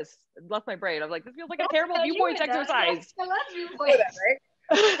top of this. It left my brain. I'm like, this feels like a terrible viewpoints exercise. I love viewpoints.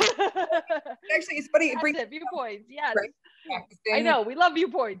 Actually, it's funny. That's it, viewpoints, yes. Right. I know, we love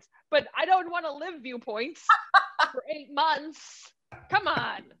viewpoints, but I don't want to live viewpoints for 8 months. Come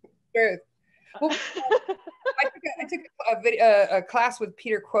on. Truth. Well, I took a class with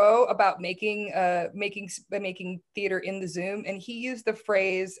Peter Quo about making theater in the Zoom, and he used the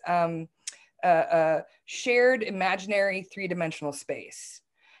phrase shared imaginary 3-dimensional space.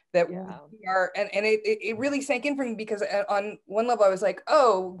 That we are, and it really sank in for me, because on one level I was like,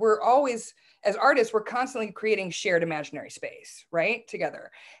 oh, we're always, as artists, we're constantly creating shared imaginary space, right,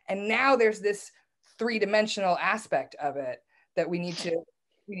 together. And now there's this 3-dimensional aspect of it that we need to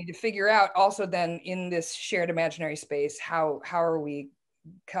figure out also then in this shared imaginary space, how are we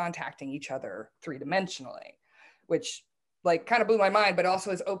contacting each other 3-dimensionally, which like kind of blew my mind, but also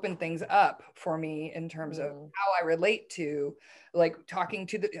has opened things up for me in terms of how I relate to, like, talking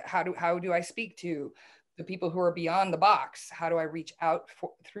to how do I speak to the people who are beyond the box? How do I reach out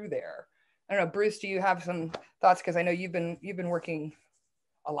through there? I don't know, Bruce, do you have some thoughts? Because I know you've been working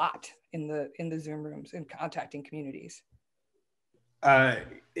a lot in the Zoom rooms and contacting communities.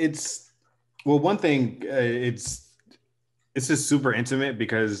 It's, well, one thing, it's just super intimate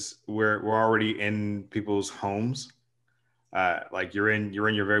because we're already in people's homes. Like you're in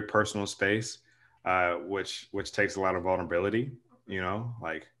your very personal space, which takes a lot of vulnerability, you know,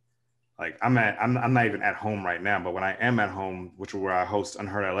 like I'm not even at home right now, but when I am at home, which is where I host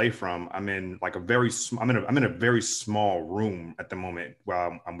Unheard LA from, I'm in like I'm in a very small room at the moment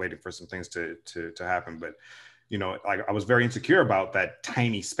while I'm waiting for some things to happen. But, you know, like I was very insecure about that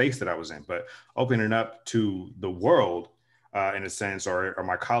tiny space that I was in, but opening up to the world, in a sense, or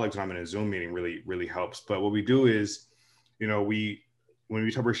my colleagues when I'm in a Zoom meeting really helps. But what we do is, you know, when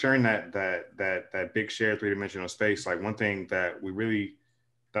we're sharing that big shared 3-dimensional space, like one thing that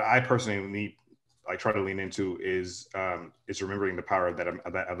I personally try to lean into is remembering the power of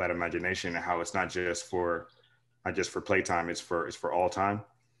that imagination, and how it's not just for playtime, it's for all time,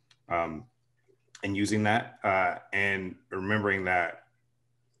 and using that and remembering that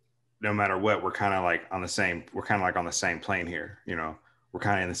no matter what, we're kind of like on the same plane here, you know, we're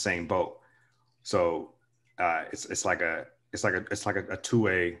kind of in the same boat. So it's like a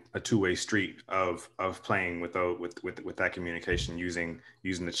two-way street of playing with that communication, using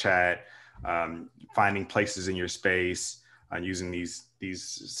the chat, finding places in your space, using these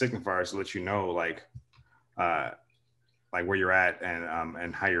signifiers to let you know like where you're at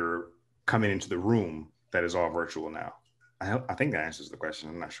and how you're coming into the room that is all virtual now. I think that answers the question.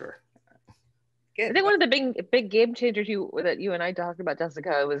 I'm not sure. I think one of the big game changers that you and I talked about,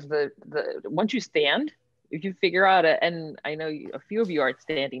 Jessica, was the once you stand, if you figure out it, and I know a few of you are at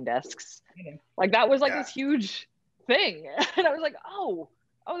standing desks, like that was like this huge thing, and I was like, oh,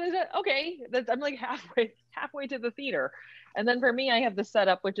 there's okay. I'm like halfway to the theater, and then for me, I have the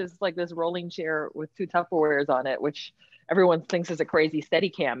setup, which is like this rolling chair with 2 Tupperwares on it, which everyone thinks is a crazy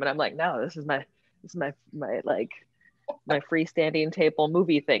Steadicam, and I'm like, no, this is my like my freestanding table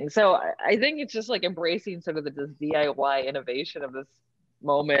movie thing. So I think it's just like embracing sort of this DIY innovation of this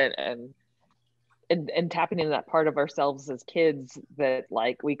moment and tapping into that part of ourselves as kids that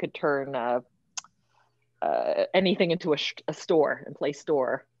like we could turn anything into a store and play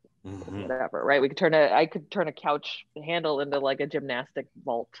store, whatever, right? I could turn a couch handle into like a gymnastic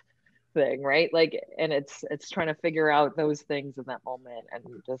vault thing, right? Like, and it's trying to figure out those things in that moment, and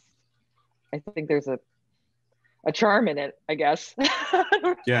just I think there's a charm in it, I guess.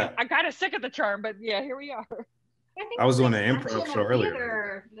 Yeah, I'm kind of sick of the charm, but yeah, here we are. I was doing an improv show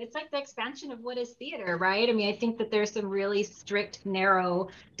earlier. It's like the expansion of what is theater, right? I mean, I think that there's some really strict, narrow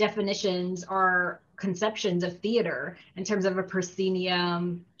definitions or conceptions of theater in terms of a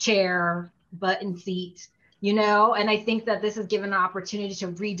proscenium, chair, button seat, you know? And I think that this has given an opportunity to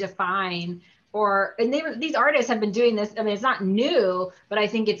redefine these artists have been doing this. I mean, it's not new, but I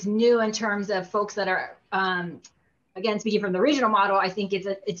think it's new in terms of folks that are, again, speaking from the regional model, I think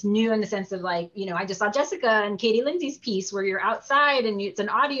it's new in the sense of like, you know, I just saw Jessica and Katie Lindsay's piece where you're outside and it's an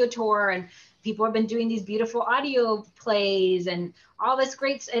audio tour, and people have been doing these beautiful audio plays and all this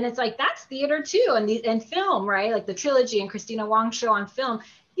great, and it's like, that's theater too, and film, right? Like the trilogy and Christina Wong's show on film.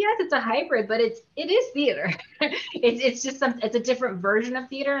 Yes, it's a hybrid, but it is theater. It's just it's a different version of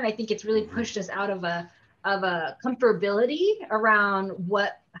theater, and I think it's really pushed us out of a comfortability around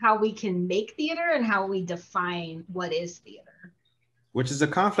how we can make theater and how we define what is theater. Which is a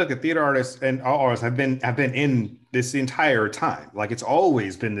conflict that theater artists and all artists have been in this entire time. Like, it's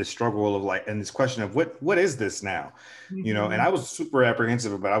always been this struggle of like, and this question of what is this now, you know? And I was super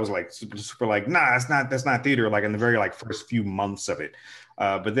apprehensive about it. I was like super like, nah, that's not theater. Like in the very like first few months of it,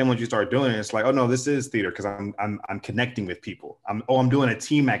 but then once you start doing it, it's like, oh no, this is theater because I'm connecting with people. I'm doing a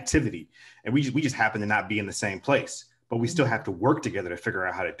team activity, and we just happen to not be in the same place, but we still have to work together to figure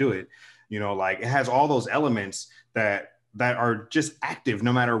out how to do it. You know, like it has all those elements that are just active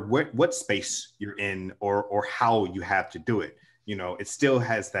no matter what space you're in or how you have to do it. You know, it still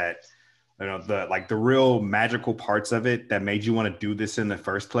has that, you know, the real magical parts of it that made you want to do this in the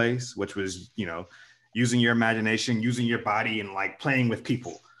first place, which was, you know, using your imagination, using your body, and like playing with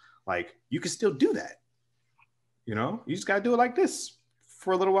people. Like, you can still do that. You know, you just got to do it like this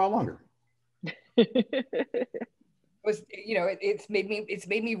for a little while longer. Was, you know, it's made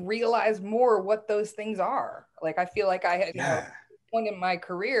me realize more what those things are. Like, I feel like I had, you know, one in my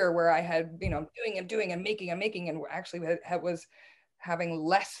career where I had, you know, doing and making and actually was having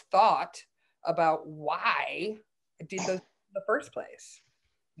less thought about why I did those in the first place,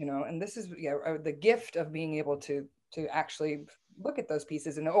 you know. And this is, you know, the gift of being able to actually look at those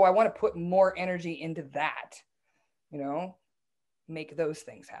pieces and, oh, I want to put more energy into that, you know, make those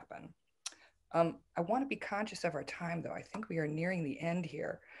things happen. I want to be conscious of our time, though. I think we are nearing the end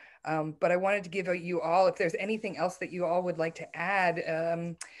here. But I wanted to give you all, if there's anything else that you all would like to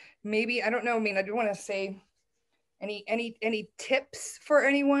add, maybe, I don't know, I mean, I do want to say any tips for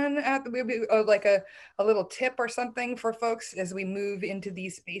anyone at the, like a little tip or something for folks as we move into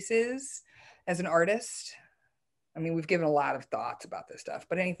these spaces as an artist. I mean, we've given a lot of thoughts about this stuff,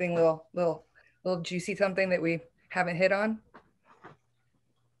 but anything little juicy, something that we haven't hit on?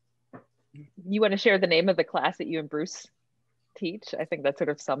 You want to share the name of the class that you and Bruce teach? I think that sort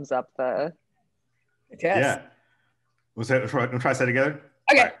of sums up the. Yes. Yeah. We'll try to say it together.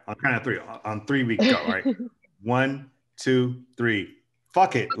 Okay. Right, on count of three. On three we go. All right. 1, 2, 3.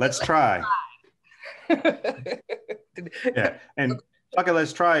 Fuck it. Let's try. Yeah. And fuck it.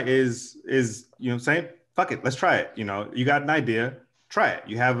 Let's try is, you know what I'm saying? Fuck it. Let's try it. You know, you got an idea. Try it.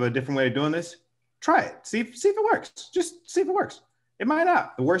 You have a different way of doing this. Try it. See if it works. Just see if it works. It might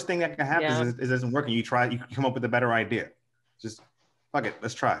not. The worst thing that can happen is it doesn't work, and you come up with a better idea. Just fuck it,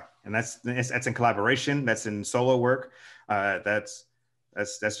 let's try. And that's in collaboration. That's in solo work. That's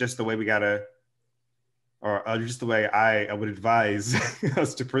just the way we gotta, or just the way I would advise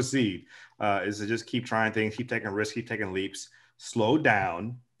us to proceed. Is to just keep trying things, keep taking risks, keep taking leaps. Slow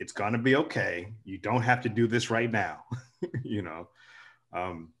down. It's gonna be okay. You don't have to do this right now. You know.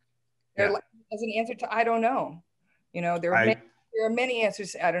 As an answer to I don't know. You know, there are many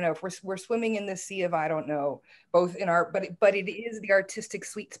answers. I don't know. If we're swimming in the sea of I don't know, both in our, but it is the artistic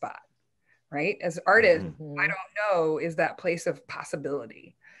sweet spot, right? As artists, I don't know is that place of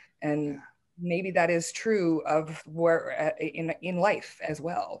possibility, and maybe that is true of where in life as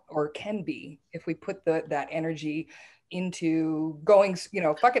well, or can be if we put that energy into going. You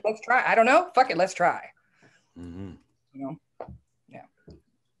know, fuck it, let's try. I don't know. Fuck it, let's try. Mm-hmm. You know, yeah.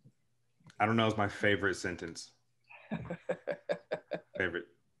 I don't know is my favorite sentence. Favorite.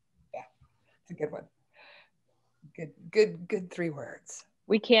 Yeah, it's a good one. Good 3 words.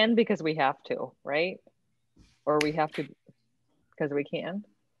 We can because we have to, right? Or we have to because we can.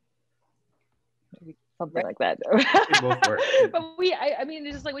 Maybe something like that. But I mean,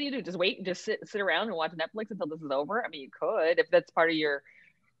 it's just like, what do you do? Just wait and just sit around and watch Netflix until this is over? I mean, you could, if that's part of your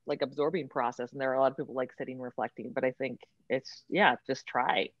like absorbing process. And there are a lot of people like sitting and reflecting, but I think it's, just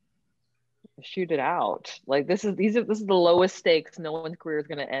try. Shoot it out. Like this is the lowest stakes, no one's career is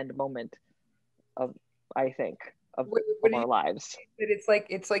going to end moment of, I think, of our lives. But it's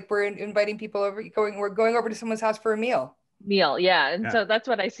like we're inviting people over, we're going over to someone's house for a meal. And so that's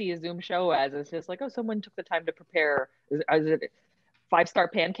what I see a Zoom show as. It's just like, oh, someone took the time to prepare. Is it 5-star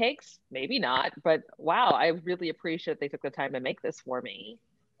pancakes? Maybe not, but wow, I really appreciate they took the time to make this for me.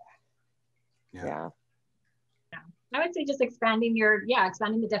 Yeah. I would say just expanding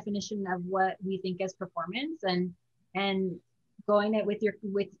the definition of what we think as performance, and going it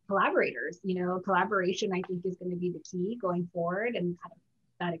with collaborators. You know, collaboration I think is going to be the key going forward, and kind of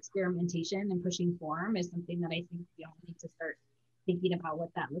that experimentation and pushing form is something that I think we all need to start thinking about what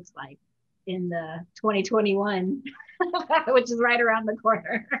that looks like in the 2021, which is right around the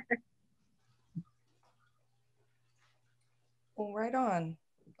corner. Well, right on.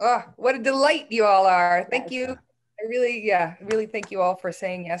 Oh, what a delight you all are. Thank you. I really thank you all for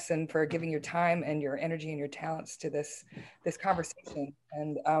saying yes and for giving your time and your energy and your talents to this conversation.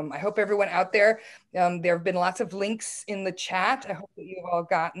 And I hope everyone out there, there have been lots of links in the chat. I hope that you've all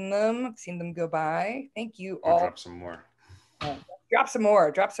gotten them. I've seen them go by. Thank you all. I'll drop some more. Drop some more,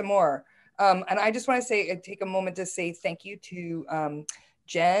 drop some more. And I just want to say, take a moment to say thank you to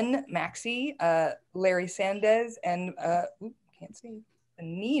Jen, Maxie, Larry Sandez, and can't see,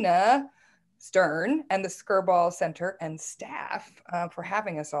 Nina Stern, and the Skirball Center and staff for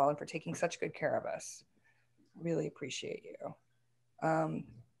having us all and for taking such good care of us. Really appreciate you.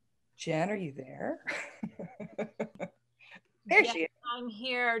 Jen, are you there? There she is. I'm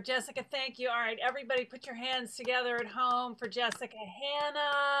here. Jessica, thank you. All right, everybody put your hands together at home for Jessica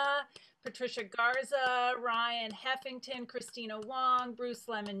Hanna, Patricia Garza, Ryan Heffington, Christina Wong, Bruce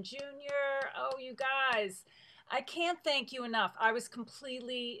Lemon Jr. Oh, you guys, I can't thank you enough. I was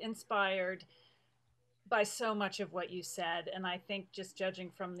completely inspired by so much of what you said. And I think just judging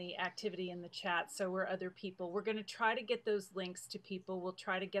from the activity in the chat, so were other people. We're going to try to get those links to people. We'll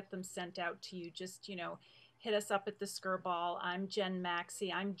try to get them sent out to you. Just, hit us up at the Skirball. I'm Jen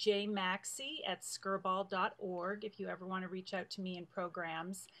Maxey. I'm jmaxey at skirball.org if you ever want to reach out to me in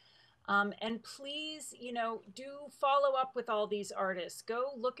programs. And please, do follow up with all these artists. Go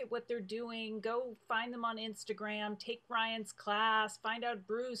look at what they're doing. Go find them on Instagram. Take Ryan's class. Find out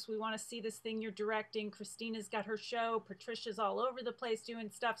Bruce. We want to see this thing you're directing. Christina's got her show. Patricia's all over the place doing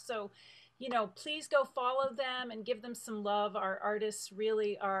stuff. So, please go follow them and give them some love. Our artists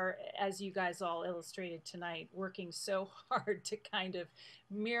really are, as you guys all illustrated tonight, working so hard to kind of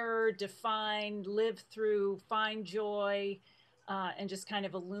mirror, define, live through, find joy, and just kind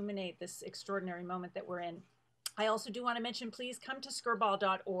of illuminate this extraordinary moment that we're in. I also do want to mention, please come to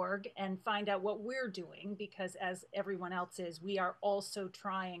skirball.org and find out what we're doing, because as everyone else is, we are also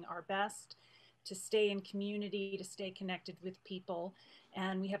trying our best to stay in community, to stay connected with people.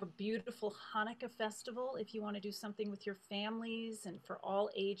 And we have a beautiful Hanukkah festival if you want to do something with your families, and for all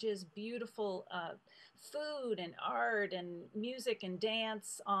ages, beautiful food and art and music and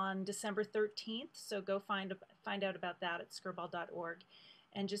dance on December 13th. So go find out about that at skirball.org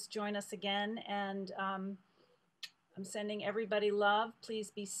and just join us again. And I'm sending everybody love. Please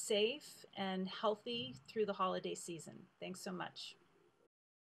be safe and healthy through the holiday season. Thanks so much.